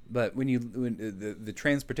 But when the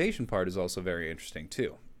transportation part is also very interesting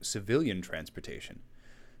too. Civilian transportation,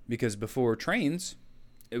 because before trains,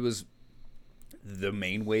 it was the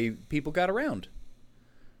main way people got around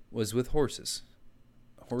was with horses.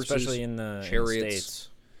 Especially in the chariots.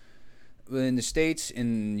 In the States,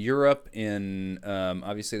 in Europe,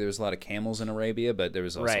 obviously there was a lot of camels in Arabia, but there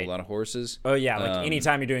was also a lot of horses. Oh yeah, like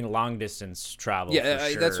anytime you're doing long distance travel. Yeah,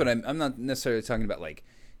 for sure. that's what I'm not necessarily talking about like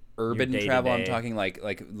urban travel. I'm talking like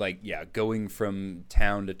going from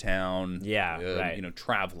town to town. Yeah, right. You know,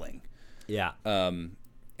 traveling. Yeah.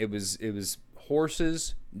 It was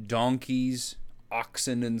horses, donkeys,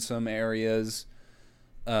 oxen in some areas.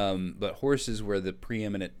 But horses were the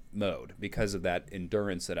preeminent mode because of that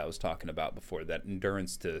endurance that I was talking about before, that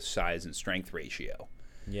endurance to size and strength ratio.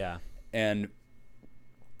 Yeah. And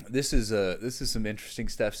this is some interesting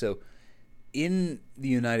stuff. So in the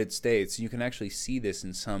United States, you can actually see this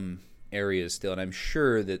in some areas still, and I'm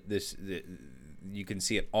sure that you can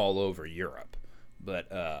see it all over Europe.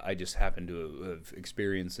 But I just happen to have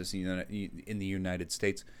experienced this in the United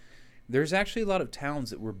States. There's actually a lot of towns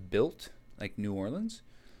that were built, like New Orleans,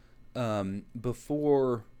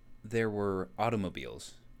 before there were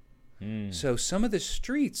automobiles. So some of the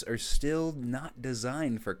streets are still not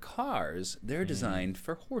designed for cars. They're designed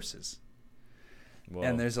for horses. Whoa.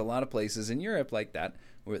 And there's a lot of places in Europe like that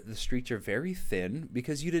where the streets are very thin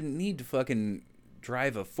because you didn't need to fucking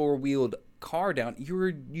drive a four-wheeled car down.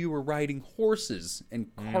 You were riding horses and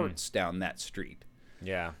carts down that street.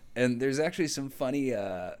 Yeah. And there's actually some funny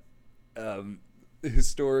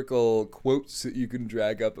historical quotes that you can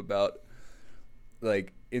drag up about,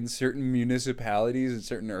 like, in certain municipalities, in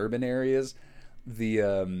certain urban areas,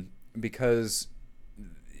 because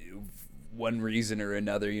one reason or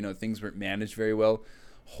another, you know, things weren't managed very well,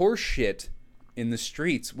 horse shit in the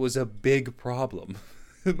streets was a big problem.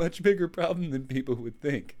 A much bigger problem than people would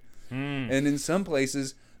think. And in some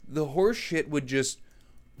places, the horse shit would just,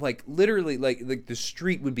 like, literally, like the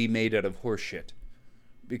street would be made out of horse shit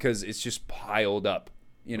because it's just piled up.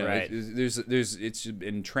 You know, right. it's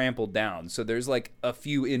been trampled down. So there's like a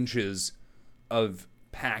few inches of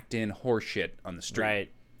packed in horse shit on the street.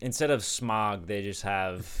 Right. Instead of smog, they just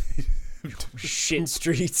have shit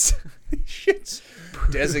streets.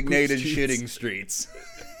 Designated shitting streets.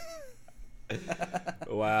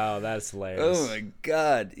 Wow, that's hilarious. Oh my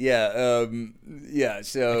god. Yeah. Yeah.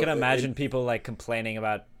 So I can imagine people like complaining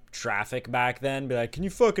about traffic back then. Be like, "Can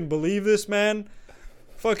you fucking believe this, man?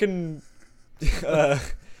 Fucking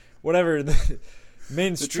whatever. The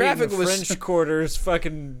main street traffic in the was French Quarter is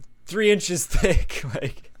fucking 3 inches thick."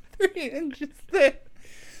 Like 3 inches thick.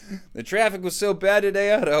 The traffic was so bad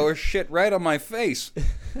today, I had horse shit right on my face.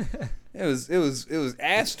 It was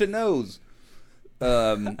ass to nose.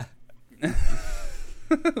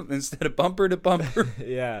 Instead of bumper to bumper.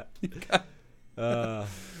 Yeah.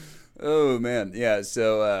 Oh man, yeah.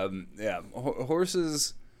 So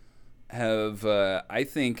horses have, I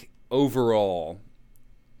think overall,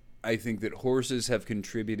 I think that horses have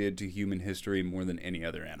contributed to human history more than any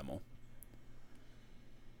other animal.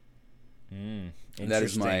 That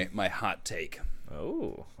is my hot take.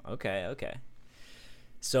 Oh, okay.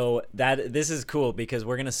 So this is cool because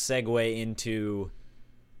we're gonna segue into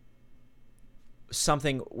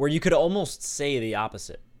something where you could almost say the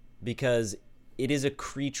opposite, because it is a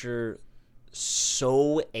creature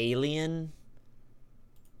so alien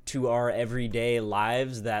to our everyday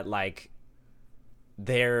lives that, like,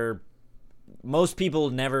 most people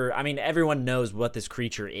never, I mean, everyone knows what this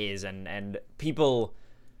creature is, and people,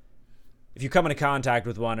 if you come into contact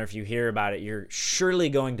with one or if you hear about it, you're surely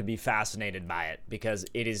going to be fascinated by it, because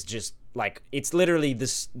it is just like, it's literally the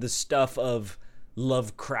stuff of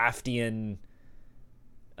Lovecraftian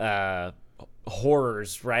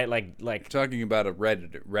horrors, right? Like Talking about a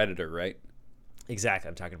Redditor, right? exactly.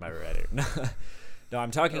 I'm talking about a Redditor. No,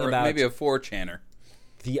 I'm talking Or about maybe a 4chaner.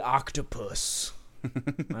 the octopus.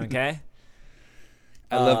 Okay.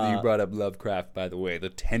 I love that you brought up Lovecraft, by the way. The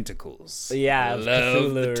tentacles. Yeah, of love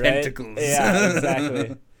Cthulhu, the right? tentacles. Yeah,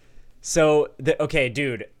 exactly. So, okay,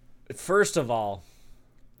 dude. First of all,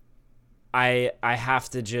 I have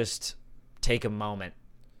to just take a moment,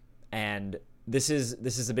 and this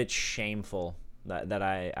is a bit shameful that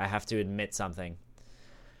I have to admit something.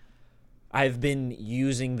 I've been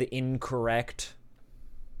using the incorrect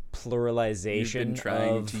pluralization You've been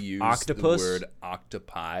trying of to use octopus. the word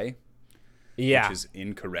octopi, Yeah. which is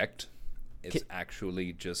incorrect. It's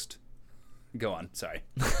actually just... Go on, sorry.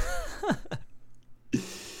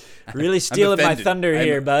 Really stealing my offended. thunder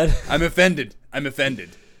here, bud. I'm offended.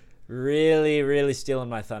 Really, really stealing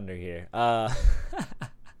my thunder here.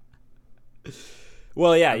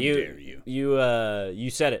 Well, yeah, dare you. you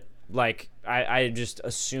said it. Like, I just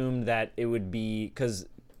assumed that it would be, because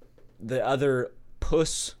the other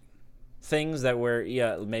puss things that were,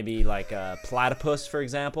 maybe like platypus, for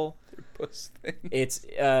example. Puss thing. It's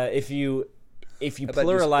if you about just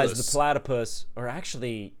pluralize puss? the platypus, or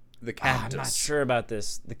actually, The cactus. I'm not sure about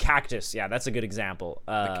this. The cactus, yeah, that's a good example.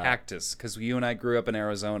 The cactus, because you and I grew up in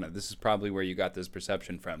Arizona. This is probably where you got this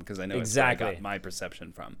perception from, because I know it's where I Exactly. got my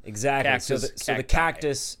perception from. Exactly. Cactus, So the cacti.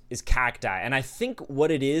 cactus is cacti, and I think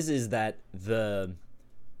what it is that if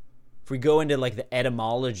we go into like the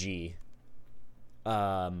etymology,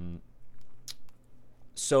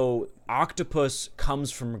 so octopus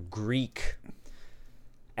comes from Greek,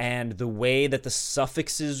 and the way that the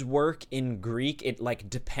suffixes work in Greek, it like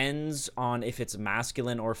depends on if it's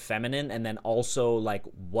masculine or feminine, and then also like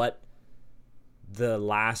what the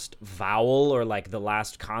last vowel or like the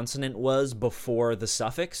last consonant was before the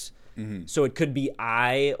suffix. Mm-hmm. So it could be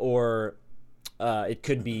I, or it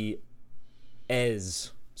could be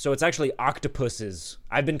es. So it's actually octopuses.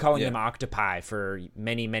 I've been calling them octopi for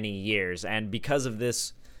many, many years. And because of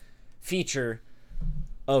this feature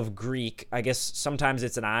of Greek, I guess sometimes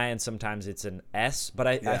it's an I and sometimes it's an S. But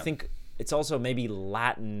I think it's also maybe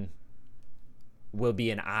Latin will be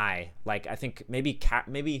an I. Like, I think maybe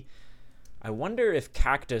I wonder if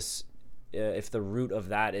cactus, if the root of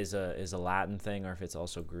that is a Latin thing, or if it's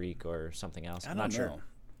also Greek or something else. I'm not sure.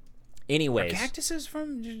 Anyways, Are cactuses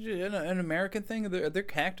from an American thing? Are there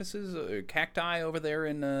cactuses, cacti over there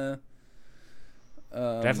in?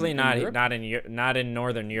 definitely in not Europe? not in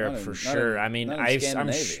Northern Europe for sure. I mean, not in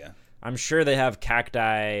Scandinavia. I'm sure they have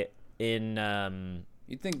cacti in.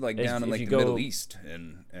 You'd think like if- down in if like you the go- Middle East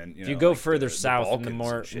and If you go like further the south in the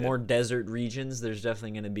Balkans and more shit. desert regions, there's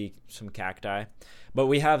definitely going to be some cacti. But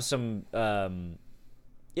we have some, I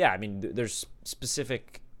mean, there's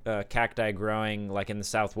specific cacti growing like in the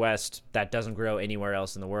Southwest that doesn't grow anywhere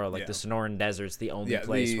else in the world. Like the Sonoran Desert's the only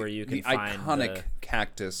place where you can the find iconic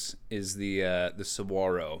cactus is the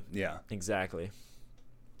saguaro. Yeah. exactly.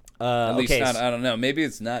 At least okay, I don't know. Maybe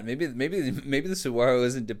it's not. Maybe the saguaro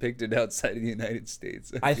isn't depicted outside of the United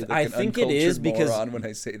States. I feel like an think it is uncultured because- moron when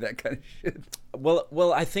I say that kind of shit.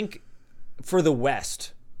 Well, I think for the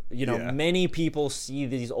West, Yeah. many people see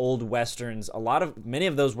these old westerns. Many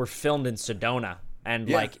of those were filmed in Sedona and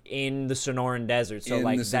like in the Sonoran Desert. So in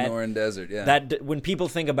like the Sonoran Desert, yeah. that when people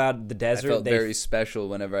think about the I desert, felt they very special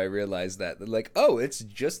whenever I realized that. They're like, oh, it's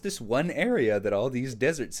just this one area that all these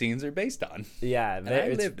desert scenes are based on. yeah, And I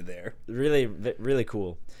it's lived there. really really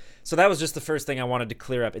cool. So that was just the first thing I wanted to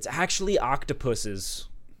clear up. It's actually octopuses.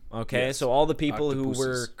 Okay, Yes, so all the people who were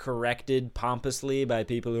octopuses. corrected pompously by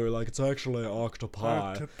people who were like, it's actually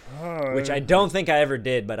octopi. Which I don't think I ever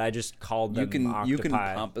did, but I just called them octopi. You can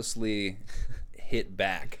pompously hit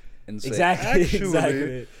back and say, Exactly, actually,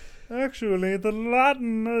 exactly. Actually, the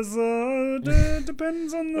Latin is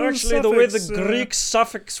depends on the Actually, the way the suffix, Greek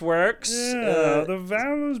suffix works. the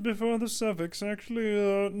vowels before the suffix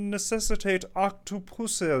actually necessitate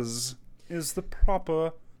octopuses is the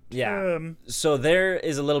proper Yeah. term. So there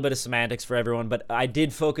is a little bit of semantics for everyone, but I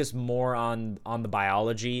did focus more on the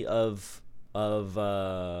biology of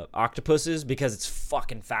octopuses because it's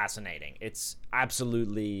fucking fascinating. It's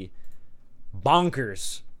absolutely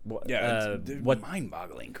bonkers. they're What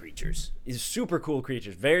mind-boggling creatures. is super cool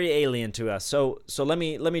creatures, very alien to us. So let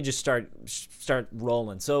me just start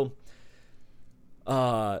rolling. So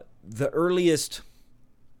the earliest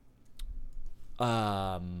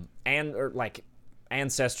like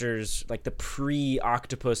ancestors, like the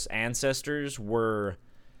pre-octopus ancestors were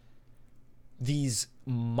these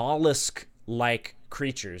mollusk-like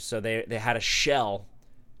creatures. So they had a shell,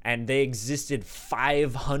 and they existed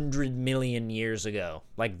 500 million years ago.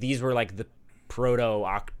 Like these were like the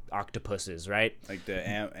proto-octopuses, right? Like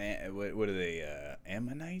what are they?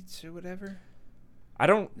 Ammonites or whatever? I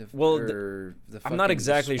don't. Well, I'm not fucking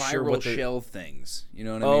exactly sure spiral what shell things. You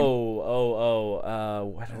know what I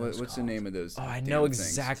mean? What's the name of those? Oh, I damn know things?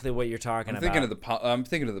 exactly what you're talking I'm about.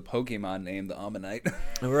 thinking of the Pokemon name, the Ammonite.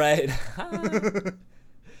 Right.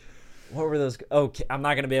 What were those? Okay, I'm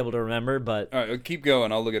not gonna be able to remember, but All right, keep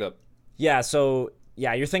going. I'll look it up. yeah. So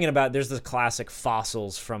yeah, you're thinking about there's the classic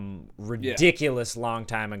fossils from ridiculous long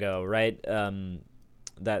time ago, right?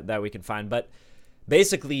 That we can find, but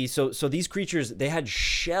basically, so these creatures, they had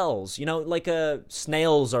shells, you know, like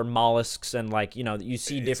snails are mollusks, and like, you know, you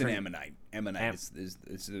see different. It's an ammonite. Ammonite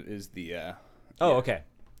is the Okay.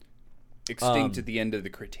 extinct at the end of the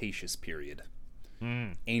Cretaceous period.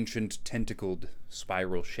 Ancient tentacled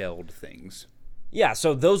spiral shelled things. Yeah,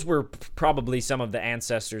 so those were probably some of the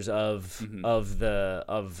ancestors of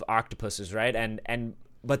octopuses, right? And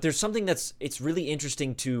but there's something it's really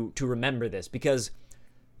interesting to remember this, because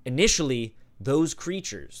initially those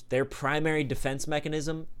creatures, their primary defense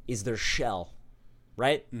mechanism is their shell,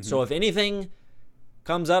 right? So if anything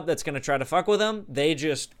comes up that's going to try to fuck with them, they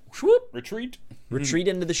just retreat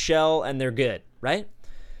into the shell, and they're good, right?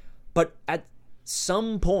 But at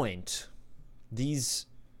some point, these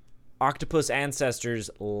octopus ancestors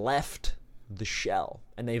left the shell,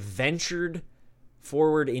 and they ventured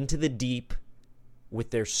forward into the deep with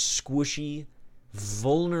their squishy,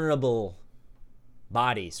 vulnerable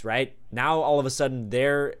bodies, right? Now all of a sudden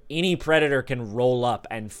any predator can roll up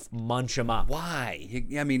and munch them up. Why?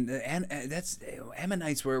 I mean,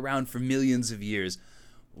 ammonites were around for millions of years.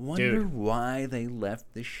 Wonder why they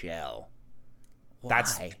left the shell.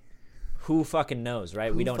 Why? Who fucking knows,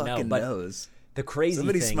 right? We don't know. Who But knows? the crazy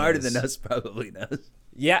Somebody thing smarter is, than us probably knows.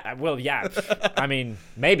 Yeah, well, yeah. I mean,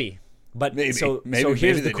 maybe. But Maybe. so maybe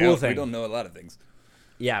here's they the cool don't. thing. We don't know a lot of things.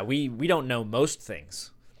 Yeah, we don't know most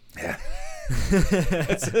things. Yeah.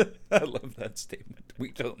 I love that statement.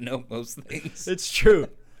 We don't know most things. It's true.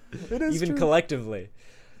 It is Even true. collectively.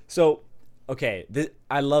 So, okay,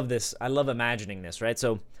 I love this. I love imagining this, right?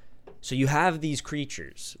 So you have these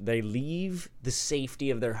creatures. They leave the safety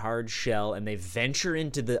of their hard shell, and they venture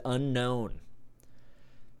into the unknown.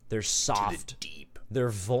 They're soft. To the deep. They're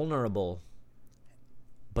vulnerable,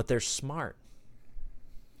 but they're smart.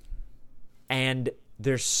 And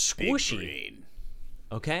they're squishy. Big brain.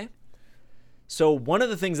 Okay? So one of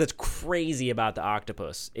the things that's crazy about the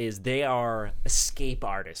octopus is they are escape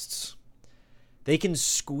artists. They can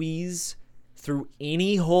squeeze through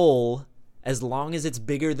any hole as long as it's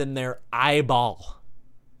bigger than their eyeball.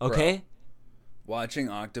 Okay? Bro, watching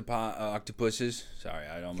octopuses. Sorry,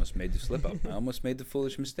 I almost made the slip up. I almost made the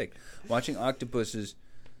foolish mistake. Watching octopuses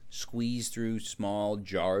squeeze through small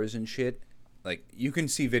jars and shit. Like, you can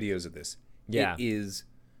see videos of this. Yeah. It is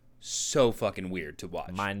so fucking weird to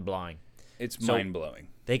watch. Mind-blowing. It's So- mind-blowing.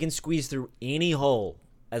 They can squeeze through any hole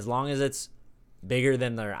as long as it's bigger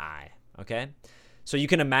than their eye. Okay? So you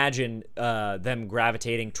can imagine them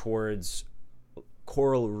gravitating towards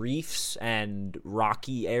coral reefs and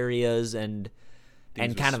rocky areas and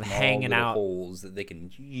These kind are of small hanging little out. holes that they can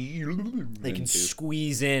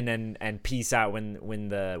Squeeze in and peace out when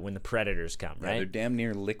the predators come, Yeah, right? they're damn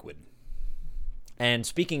near liquid. And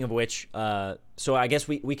speaking of which, so I guess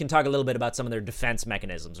we can talk a little bit about some of their defense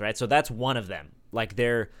mechanisms, right? So that's one of them. Like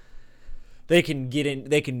they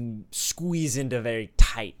can squeeze into very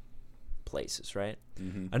tight places, right?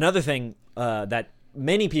 Mm-hmm. Another thing that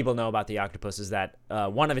many people know about the octopus is that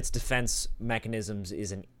one of its defense mechanisms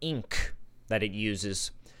is an ink that it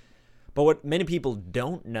uses. But what many people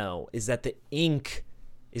don't know is that the ink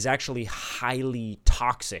is actually highly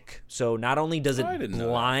toxic. So not only does it I didn't know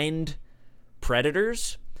that. blind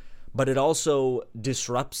predators, but it also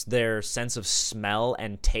disrupts their sense of smell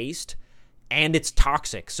and taste, and it's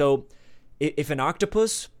toxic. So if an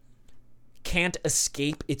octopus can't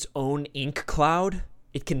escape its own ink cloud,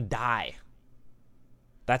 it can die.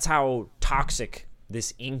 That's how toxic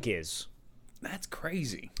this ink is. That's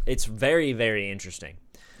crazy. It's very, very interesting.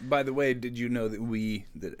 By the way, did you know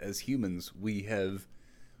that as humans, we have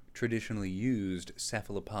traditionally used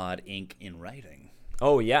cephalopod ink in writing?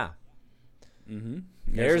 Oh yeah. Mm-hmm.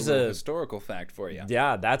 There's a little a- historical fact for you.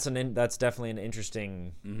 Yeah, that's definitely an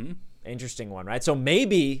interesting one, right? So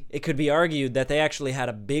maybe it could be argued that they actually had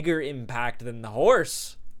a bigger impact than the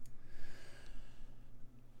horse.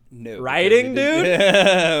 No. Writing, dude?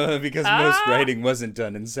 Yeah, because most writing wasn't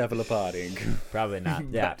done in cephalopod ink. Probably not.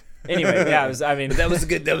 Yeah. Anyway, yeah, But that was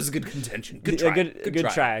a good contention. Good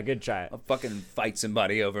try. Good try. I'll fucking fight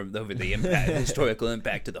somebody over the impact, historical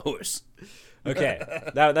impact to the horse. Okay,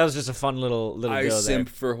 that was just a fun little I go there. simp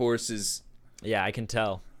for horses. Yeah, I can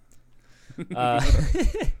tell.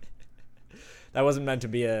 That wasn't meant to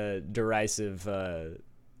be a derisive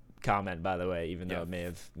comment, by the way, even though it may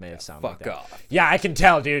have sounded like Fuck that. off. Yeah, I can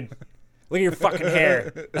tell, dude. Look at your fucking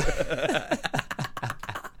hair.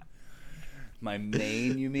 My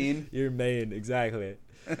mane, you mean? Your mane, exactly.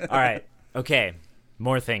 All right. Okay.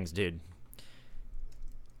 More things, dude.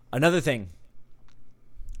 Another thing.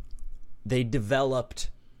 They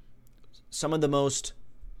developed some of the most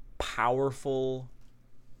powerful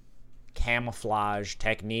camouflage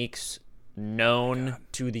techniques known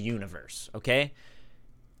to the universe. Okay,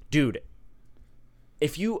 dude.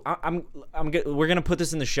 If you, we're gonna put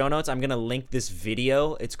this in the show notes. I'm gonna link this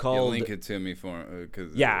video. It's Yeah, called. link it to me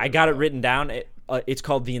because. Yeah, I got it written down. It's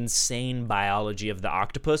called The Insane Biology of the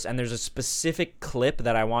Octopus, and there's a specific clip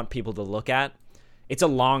that I want people to look at. It's a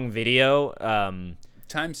long video.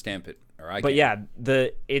 Timestamp it, or I. But can. yeah,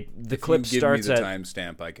 the clip starts Give me at. the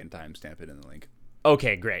timestamp. I can timestamp it in the link.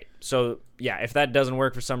 Okay, great. So yeah, if that doesn't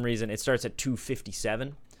work for some reason, it starts at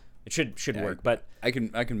 2:57. It should work, but I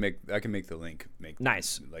can make the link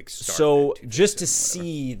nice. Like start so at just to 2:57,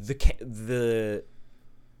 see the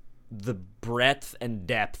breadth and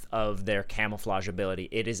depth of their camouflage ability,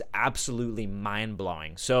 it is absolutely mind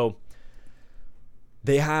blowing. So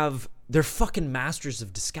they're fucking masters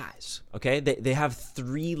of disguise. Okay, they have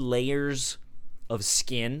 3 layers of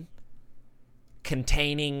skin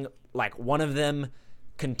containing, like, one of them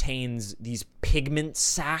contains these pigment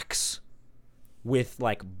sacs with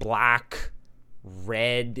like black,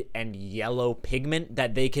 red, and yellow pigment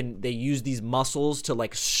that they use these muscles to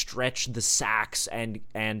like stretch the sacs and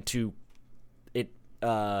to it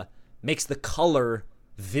makes the color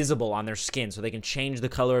visible on their skin, so they can change the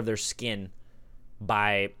color of their skin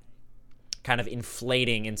by kind of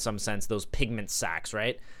inflating, in some sense, those pigment sacs,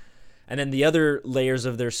 right? And then the other layers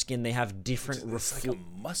of their skin, they have different It's like a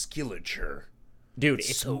musculature. Dude, It's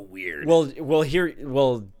it's so weird. Well,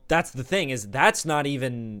 that's the thing, is that's not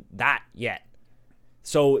even that yet.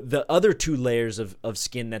 So the other 2 layers of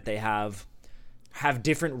skin that they have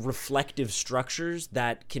different reflective structures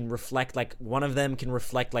that can reflect, like, one of them can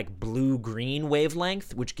reflect like blue-green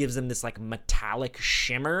wavelength, which gives them this like metallic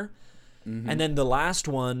shimmer. Mm-hmm. And then the last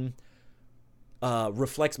one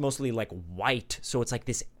reflects mostly like white, so it's like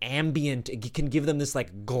this ambient, it can give them this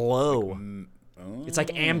like glow. It's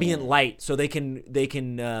like ambient light, so they can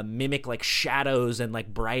mimic like shadows and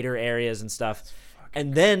like brighter areas and stuff.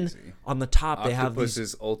 And then crazy. On the top they have these,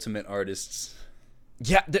 Octopus's ultimate artists.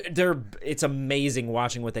 yeah, it's amazing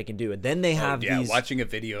watching what they can do. And then they have these, watching a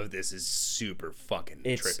video of this is super fucking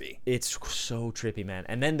trippy. It's so trippy, man.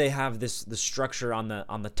 And then they have the structure on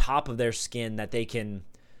the top of their skin that they can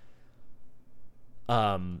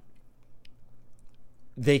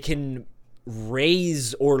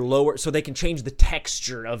raise or lower, so they can change the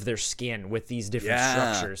texture of their skin with these different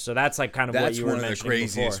structures. So that's like kind of what you were mentioning before. That's one of the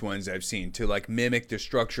craziest ones I've seen, to like mimic the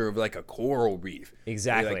structure of like a coral reef.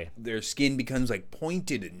 Exactly. Like, their skin becomes like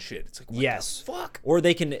pointed and shit. It's like, what yes, the fuck? Or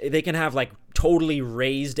they can have like totally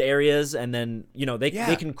raised areas, and then they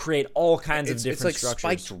can create all kinds of different it's like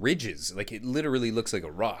structures. spiked ridges. Like, it literally looks like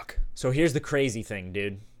a rock. So here's the crazy thing,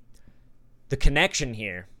 dude. The connection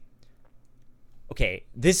here. Okay,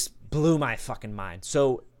 this blew my fucking mind.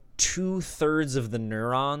 So 2/3 of the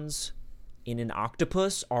neurons in an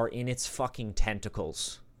octopus are in its fucking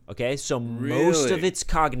tentacles. Okay, so most of Really? its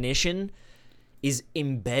cognition is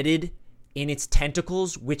embedded in its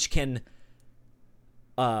tentacles, which can,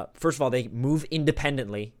 first of all, they move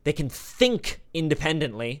independently. They can think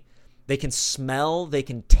independently. They can smell, they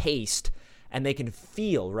can taste, and they can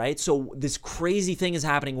feel, right? So this crazy thing is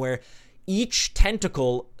happening where each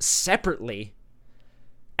tentacle separately,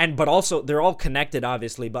 but also they're all connected,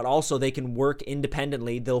 obviously, but also they can work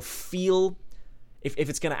independently. They'll feel if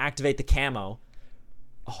it's going to activate the camo.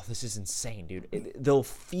 Oh, this is insane, dude. They'll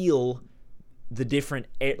feel the different,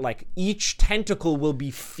 like, each tentacle will be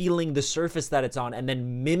feeling the surface that it's on and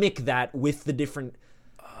then mimic that with the different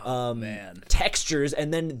textures.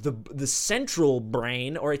 And then the central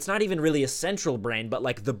brain, or it's not even really a central brain, but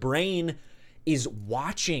like the brain is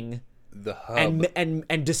watching The hub.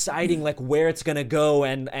 and deciding like where it's gonna go,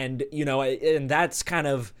 and that's kind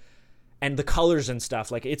of, and the colors and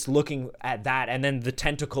stuff, like it's looking at that, and then the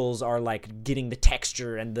tentacles are like getting the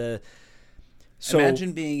texture and the. So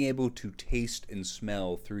Imagine being able to taste and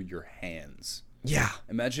smell through your hands. yeah,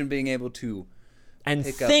 Imagine being able to and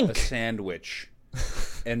pick think. up a sandwich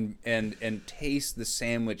and taste the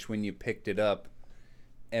sandwich when you picked it up,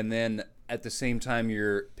 and then at the same time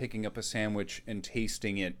you're picking up a sandwich and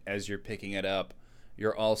tasting it as you're picking it up,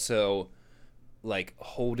 you're also like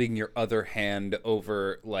holding your other hand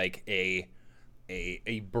over like a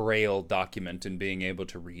braille document and being able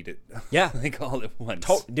to read it. Yeah. like all at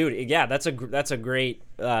once. Dude, yeah, that's a great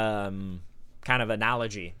kind of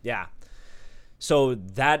analogy. Yeah. So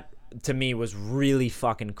that to me was really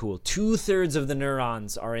fucking cool. 2/3 of the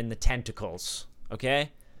neurons are in the tentacles.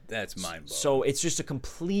 Okay. That's mind blowing. So it's just a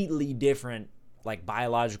completely different like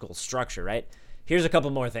biological structure, right? Here's a couple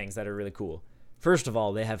more things that are really cool. First of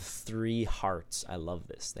all, they have 3 hearts. I love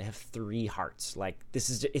this. They have 3 hearts. Like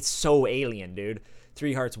it's so alien, dude.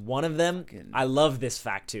 3 hearts. One of them, I love this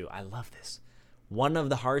fact too. I love this. One of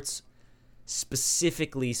the hearts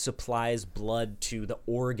specifically supplies blood to the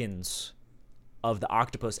organs of the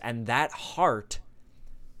octopus, and that heart,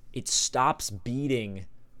 it stops beating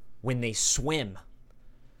when they swim.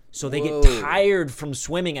 So they get tired from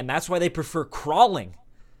swimming, and that's why they prefer crawling.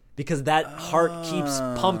 Because that heart keeps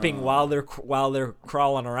pumping while they're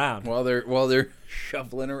crawling around. While they're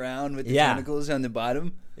shuffling around with the tentacles on the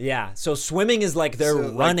bottom. Yeah. So swimming is like they're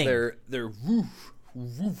running. Like they're woof,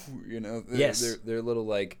 woof, you know. They're little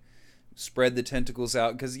like spread the tentacles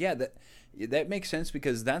out, because that makes sense,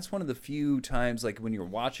 because that's one of the few times like when you're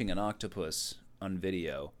watching an octopus on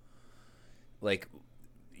video, like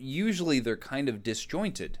usually they're kind of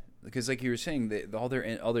disjointed. Because, like you were saying, all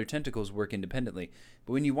their tentacles work independently.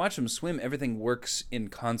 But when you watch them swim, everything works in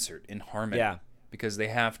concert, in harmony. Yeah. Because they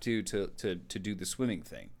have to do the swimming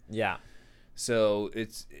thing. Yeah. So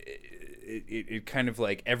it kind of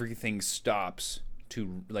like everything stops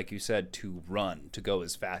to, like you said, to run, to go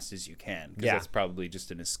as fast as you can. Because that's probably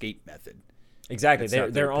just an escape method. Exactly.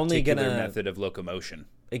 It's They're only gonna method of locomotion.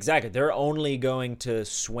 Exactly. They're only going to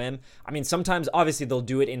swim. I mean, sometimes obviously they'll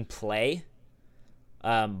do it in play.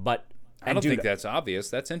 But I don't think that's obvious.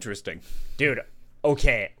 That's interesting. Dude,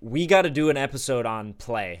 okay, we got to do an episode on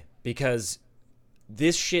play, because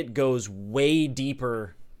this shit goes way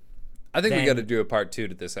deeper. I think we got to do a part 2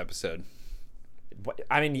 to this episode.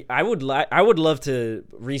 I mean, I would love to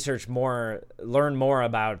research more, learn more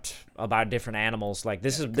about different animals. Like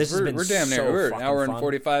this has been we're damn near so we're an fucking hour fun. and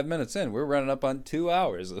 45 minutes in. We're running up on 2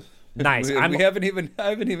 hours. Nice. I haven't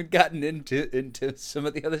even gotten into some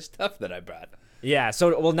of the other stuff that I brought. Yeah,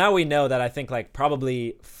 so now we know that I think like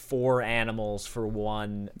probably 4 animals for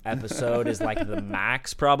one episode is like the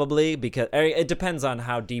max, probably, because it depends on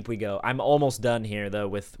how deep we go. I'm almost done here though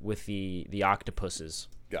with the octopuses.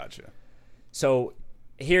 Gotcha. So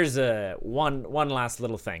here's one last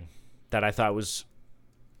little thing that I thought was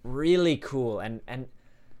really cool, and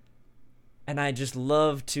I just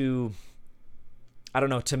love to, I don't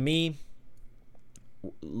know, to me,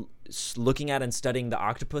 looking at and studying the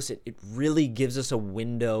octopus, it really gives us a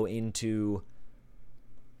window into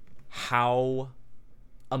how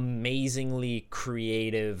amazingly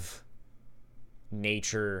creative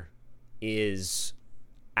nature is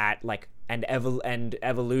at like and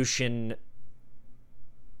evolution,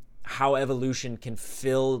 how evolution can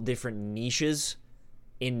fill different niches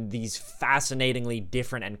in these fascinatingly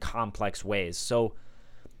different and complex ways. So,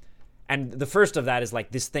 and the first of that is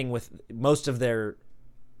like this thing with most of their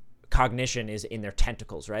cognition is in their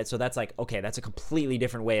tentacles, right? So that's like, okay, that's a completely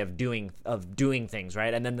different way of doing things,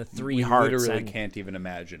 right? And then the 3 hearts, literally can't even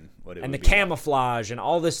imagine what it and would the be camouflage and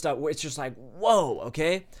all this stuff, where it's just like, whoa,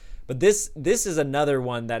 okay. But this is another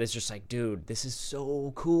one that is just like, dude, this is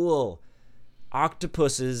so cool.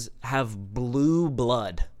 Octopuses have blue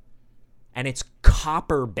blood, and it's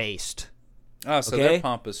copper based. Oh, so okay? they're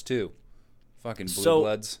pompous too. Fucking blue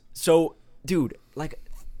bloods. So, dude, like,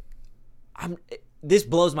 this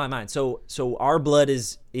blows my mind. So our blood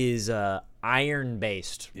is iron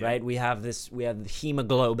based, right? We have the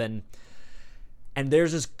hemoglobin, and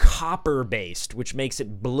there's this copper based, which makes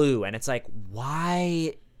it blue. And it's like,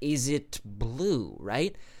 why is it blue,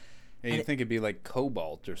 right? Yeah, you think it'd be like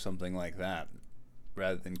cobalt or something like that,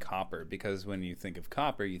 rather than copper, because when you think of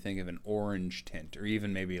copper, you think of an orange tint or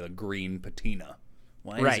even maybe a green patina.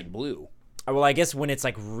 Why is it blue? Well, I guess when it's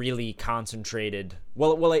like really concentrated.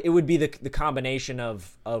 Well, it would be the combination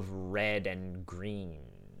of red and green,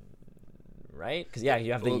 right? Because you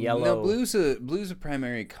have the yellow. No, blue's a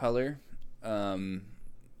primary color.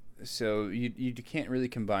 So you can't really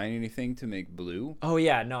combine anything to make blue. Oh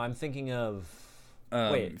yeah, no, I'm thinking of.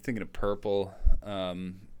 I'm thinking of purple.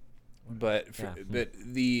 But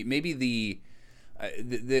the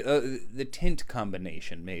tint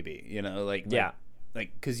combination, maybe, like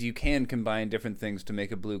like, because you can combine different things to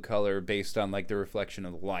make a blue color based on like the reflection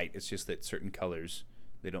of the light. It's just that certain colors,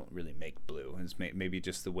 they don't really make blue. It's maybe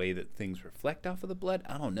just the way that things reflect off of the blood.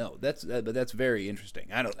 I don't know. But that's very interesting.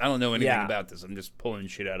 I don't know anything about this. I'm just pulling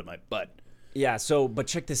shit out of my butt. Yeah, so, but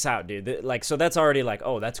check this out, dude. Like, so that's already like,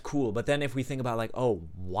 oh, that's cool. But then if we think about like, oh,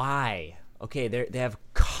 why? Okay, they have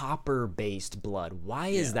copper-based blood. Why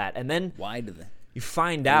is that? And then Why do they? you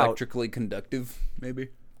find out. Electrically conductive, maybe?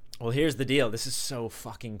 Well, here's the deal. This is so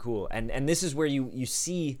fucking cool. And this is where you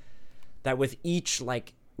see that with each,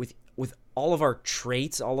 like, with all of our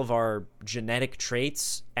traits, all of our genetic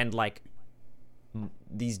traits, and like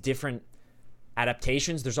these different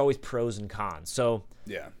adaptations, there's always pros and cons. So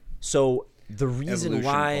the reason Evolution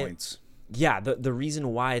why, points. the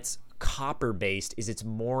reason why it's copper based is it's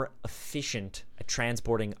more efficient at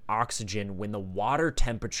transporting oxygen when the water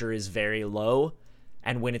temperature is very low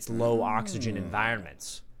and when it's low oxygen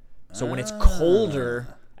environments. So when it's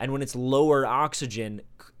colder and when it's lower oxygen,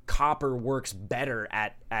 copper works better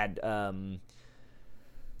at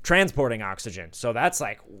transporting oxygen. So that's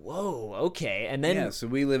like, whoa, okay. And then so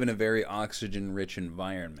we live in a very oxygen-rich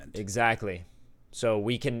environment. exactly. So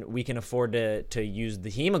we can afford to use the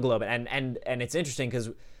hemoglobin, and it's interesting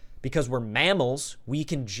because we're mammals, we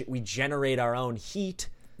generate our own heat.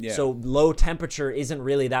 Yeah. So low temperature isn't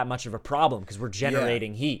really that much of a problem because we're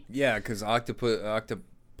generating heat. Yeah, because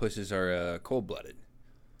octopuses are cold-blooded.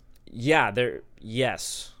 Yeah,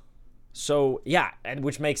 yes. So yeah, and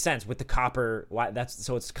which makes sense with the copper. Why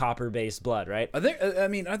so it's copper-based blood, right? Are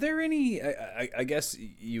there any? I guess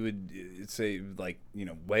you would say like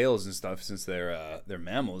whales and stuff since they're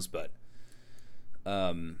mammals, but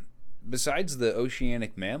besides the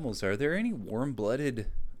oceanic mammals, are there any warm-blooded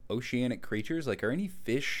oceanic creatures? Like, are any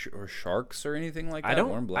fish or sharks or anything like that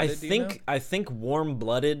warm-blooded? I think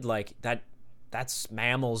warm-blooded like that. That's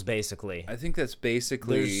mammals basically. I think that's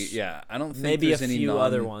basically I don't think maybe there's a any few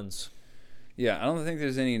other ones. Yeah, I don't think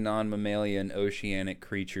there's any non-mammalian oceanic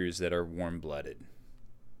creatures that are warm-blooded.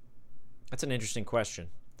 That's an interesting question.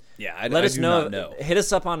 Yeah, Let us do know. not know. Hit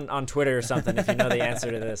us up on Twitter or something if you know the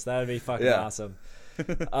answer to this. That would be fucking awesome.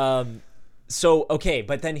 So, okay,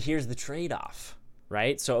 but then here's the trade-off,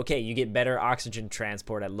 right? So, okay, you get better oxygen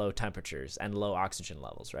transport at low temperatures and low oxygen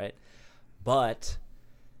levels, right? But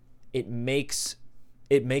it makes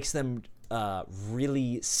them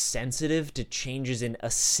really sensitive to changes in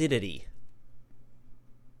acidity.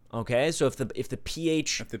 Okay, so if the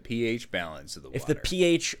pH balance of the water, if the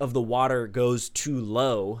pH of the water goes too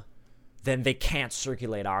low, then they can't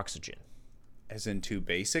circulate oxygen. As in too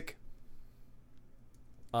basic?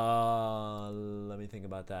 Let me think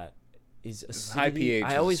about that. Is acidity,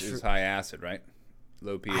 high pH is high acid, right?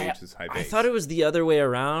 Low pH is high base. I thought it was the other way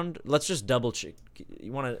around. Let's just double check.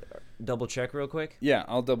 You want to double check real quick? Yeah,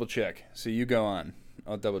 I'll double check. So you go on.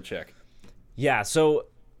 I'll double check. Yeah, so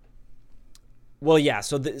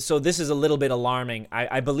so this is a little bit alarming.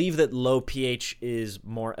 I believe that low pH is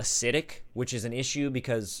more acidic, which is an issue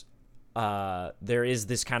because there is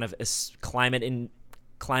this kind of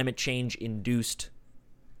climate change induced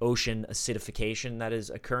ocean acidification that is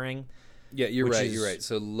occurring. Yeah, you're right.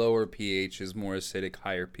 So lower pH is more acidic,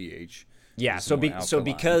 higher pH. Yeah, so because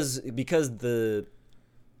the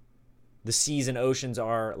seas and oceans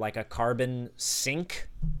are like a carbon sink,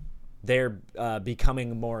 they're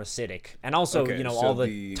becoming more acidic, and also all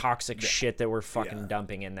the toxic shit that we're fucking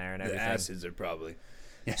dumping in there and everything. The acids are probably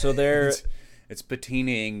so they're it's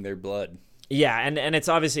patinaing their blood. Yeah, and it's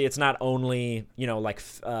obviously it's not only like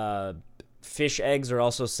fish eggs are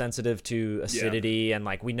also sensitive to acidity, and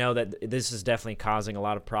like we know that this is definitely causing a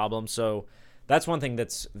lot of problems. So that's one thing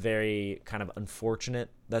that's very kind of unfortunate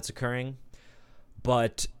that's occurring.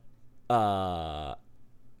 But that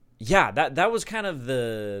was kind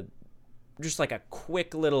of just like a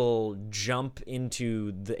quick little jump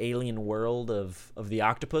into the alien world of the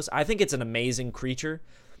octopus. I think it's an amazing creature.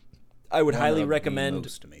 I would highly recommend the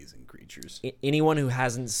most amazing creatures. Anyone who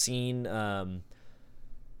hasn't seen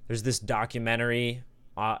there's this documentary.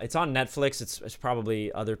 It's on Netflix. It's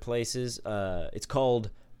probably other places. It's called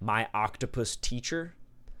My Octopus Teacher.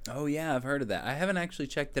 Oh yeah, I've heard of that. I haven't actually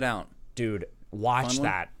checked it out. Dude, watch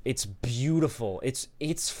that. It's beautiful.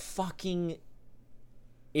 It's fucking.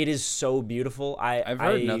 It is so beautiful. I've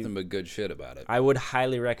heard nothing but good shit about it. I would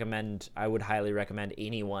highly recommend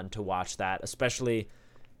anyone to watch that, especially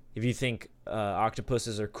if you think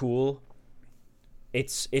octopuses are cool.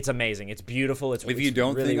 It's amazing. It's beautiful. If you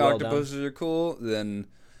don't really think octopuses are cool, then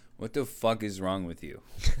what the fuck is wrong with you?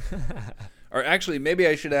 Or actually, maybe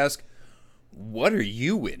I should ask, what are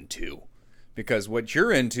you into? Because what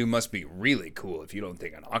you're into must be really cool if you don't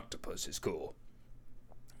think an octopus is cool.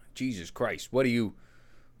 Jesus Christ, what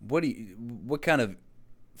kind of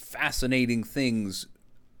fascinating things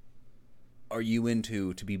are you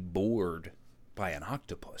into to be bored by an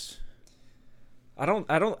octopus?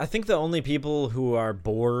 I think the only people who are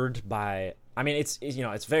bored by, I mean,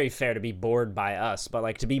 it's very fair to be bored by us, but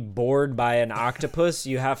like to be bored by an octopus,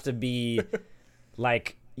 you have to be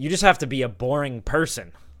like, you just have to be a boring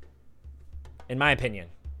person. In my opinion.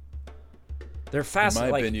 They're fascinating.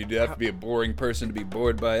 In my opinion, you'd have to be a boring person to be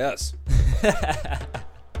bored by us.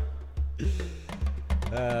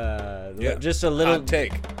 Just a little hot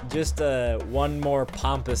take. Just one more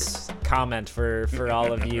pompous comment for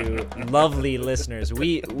all of you lovely listeners.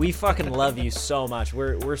 We fucking love you so much.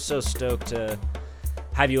 We're so stoked to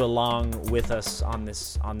have you along with us on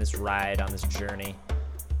this ride, on this journey.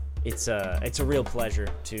 It's a real pleasure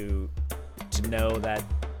to know that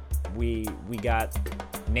we got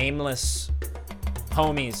nameless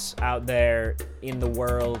homies out there in the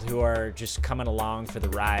world who are just coming along for the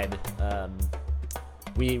ride.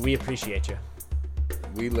 We appreciate you.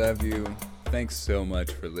 We love you. Thanks so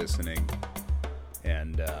much for listening.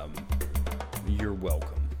 And you're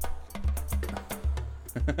welcome.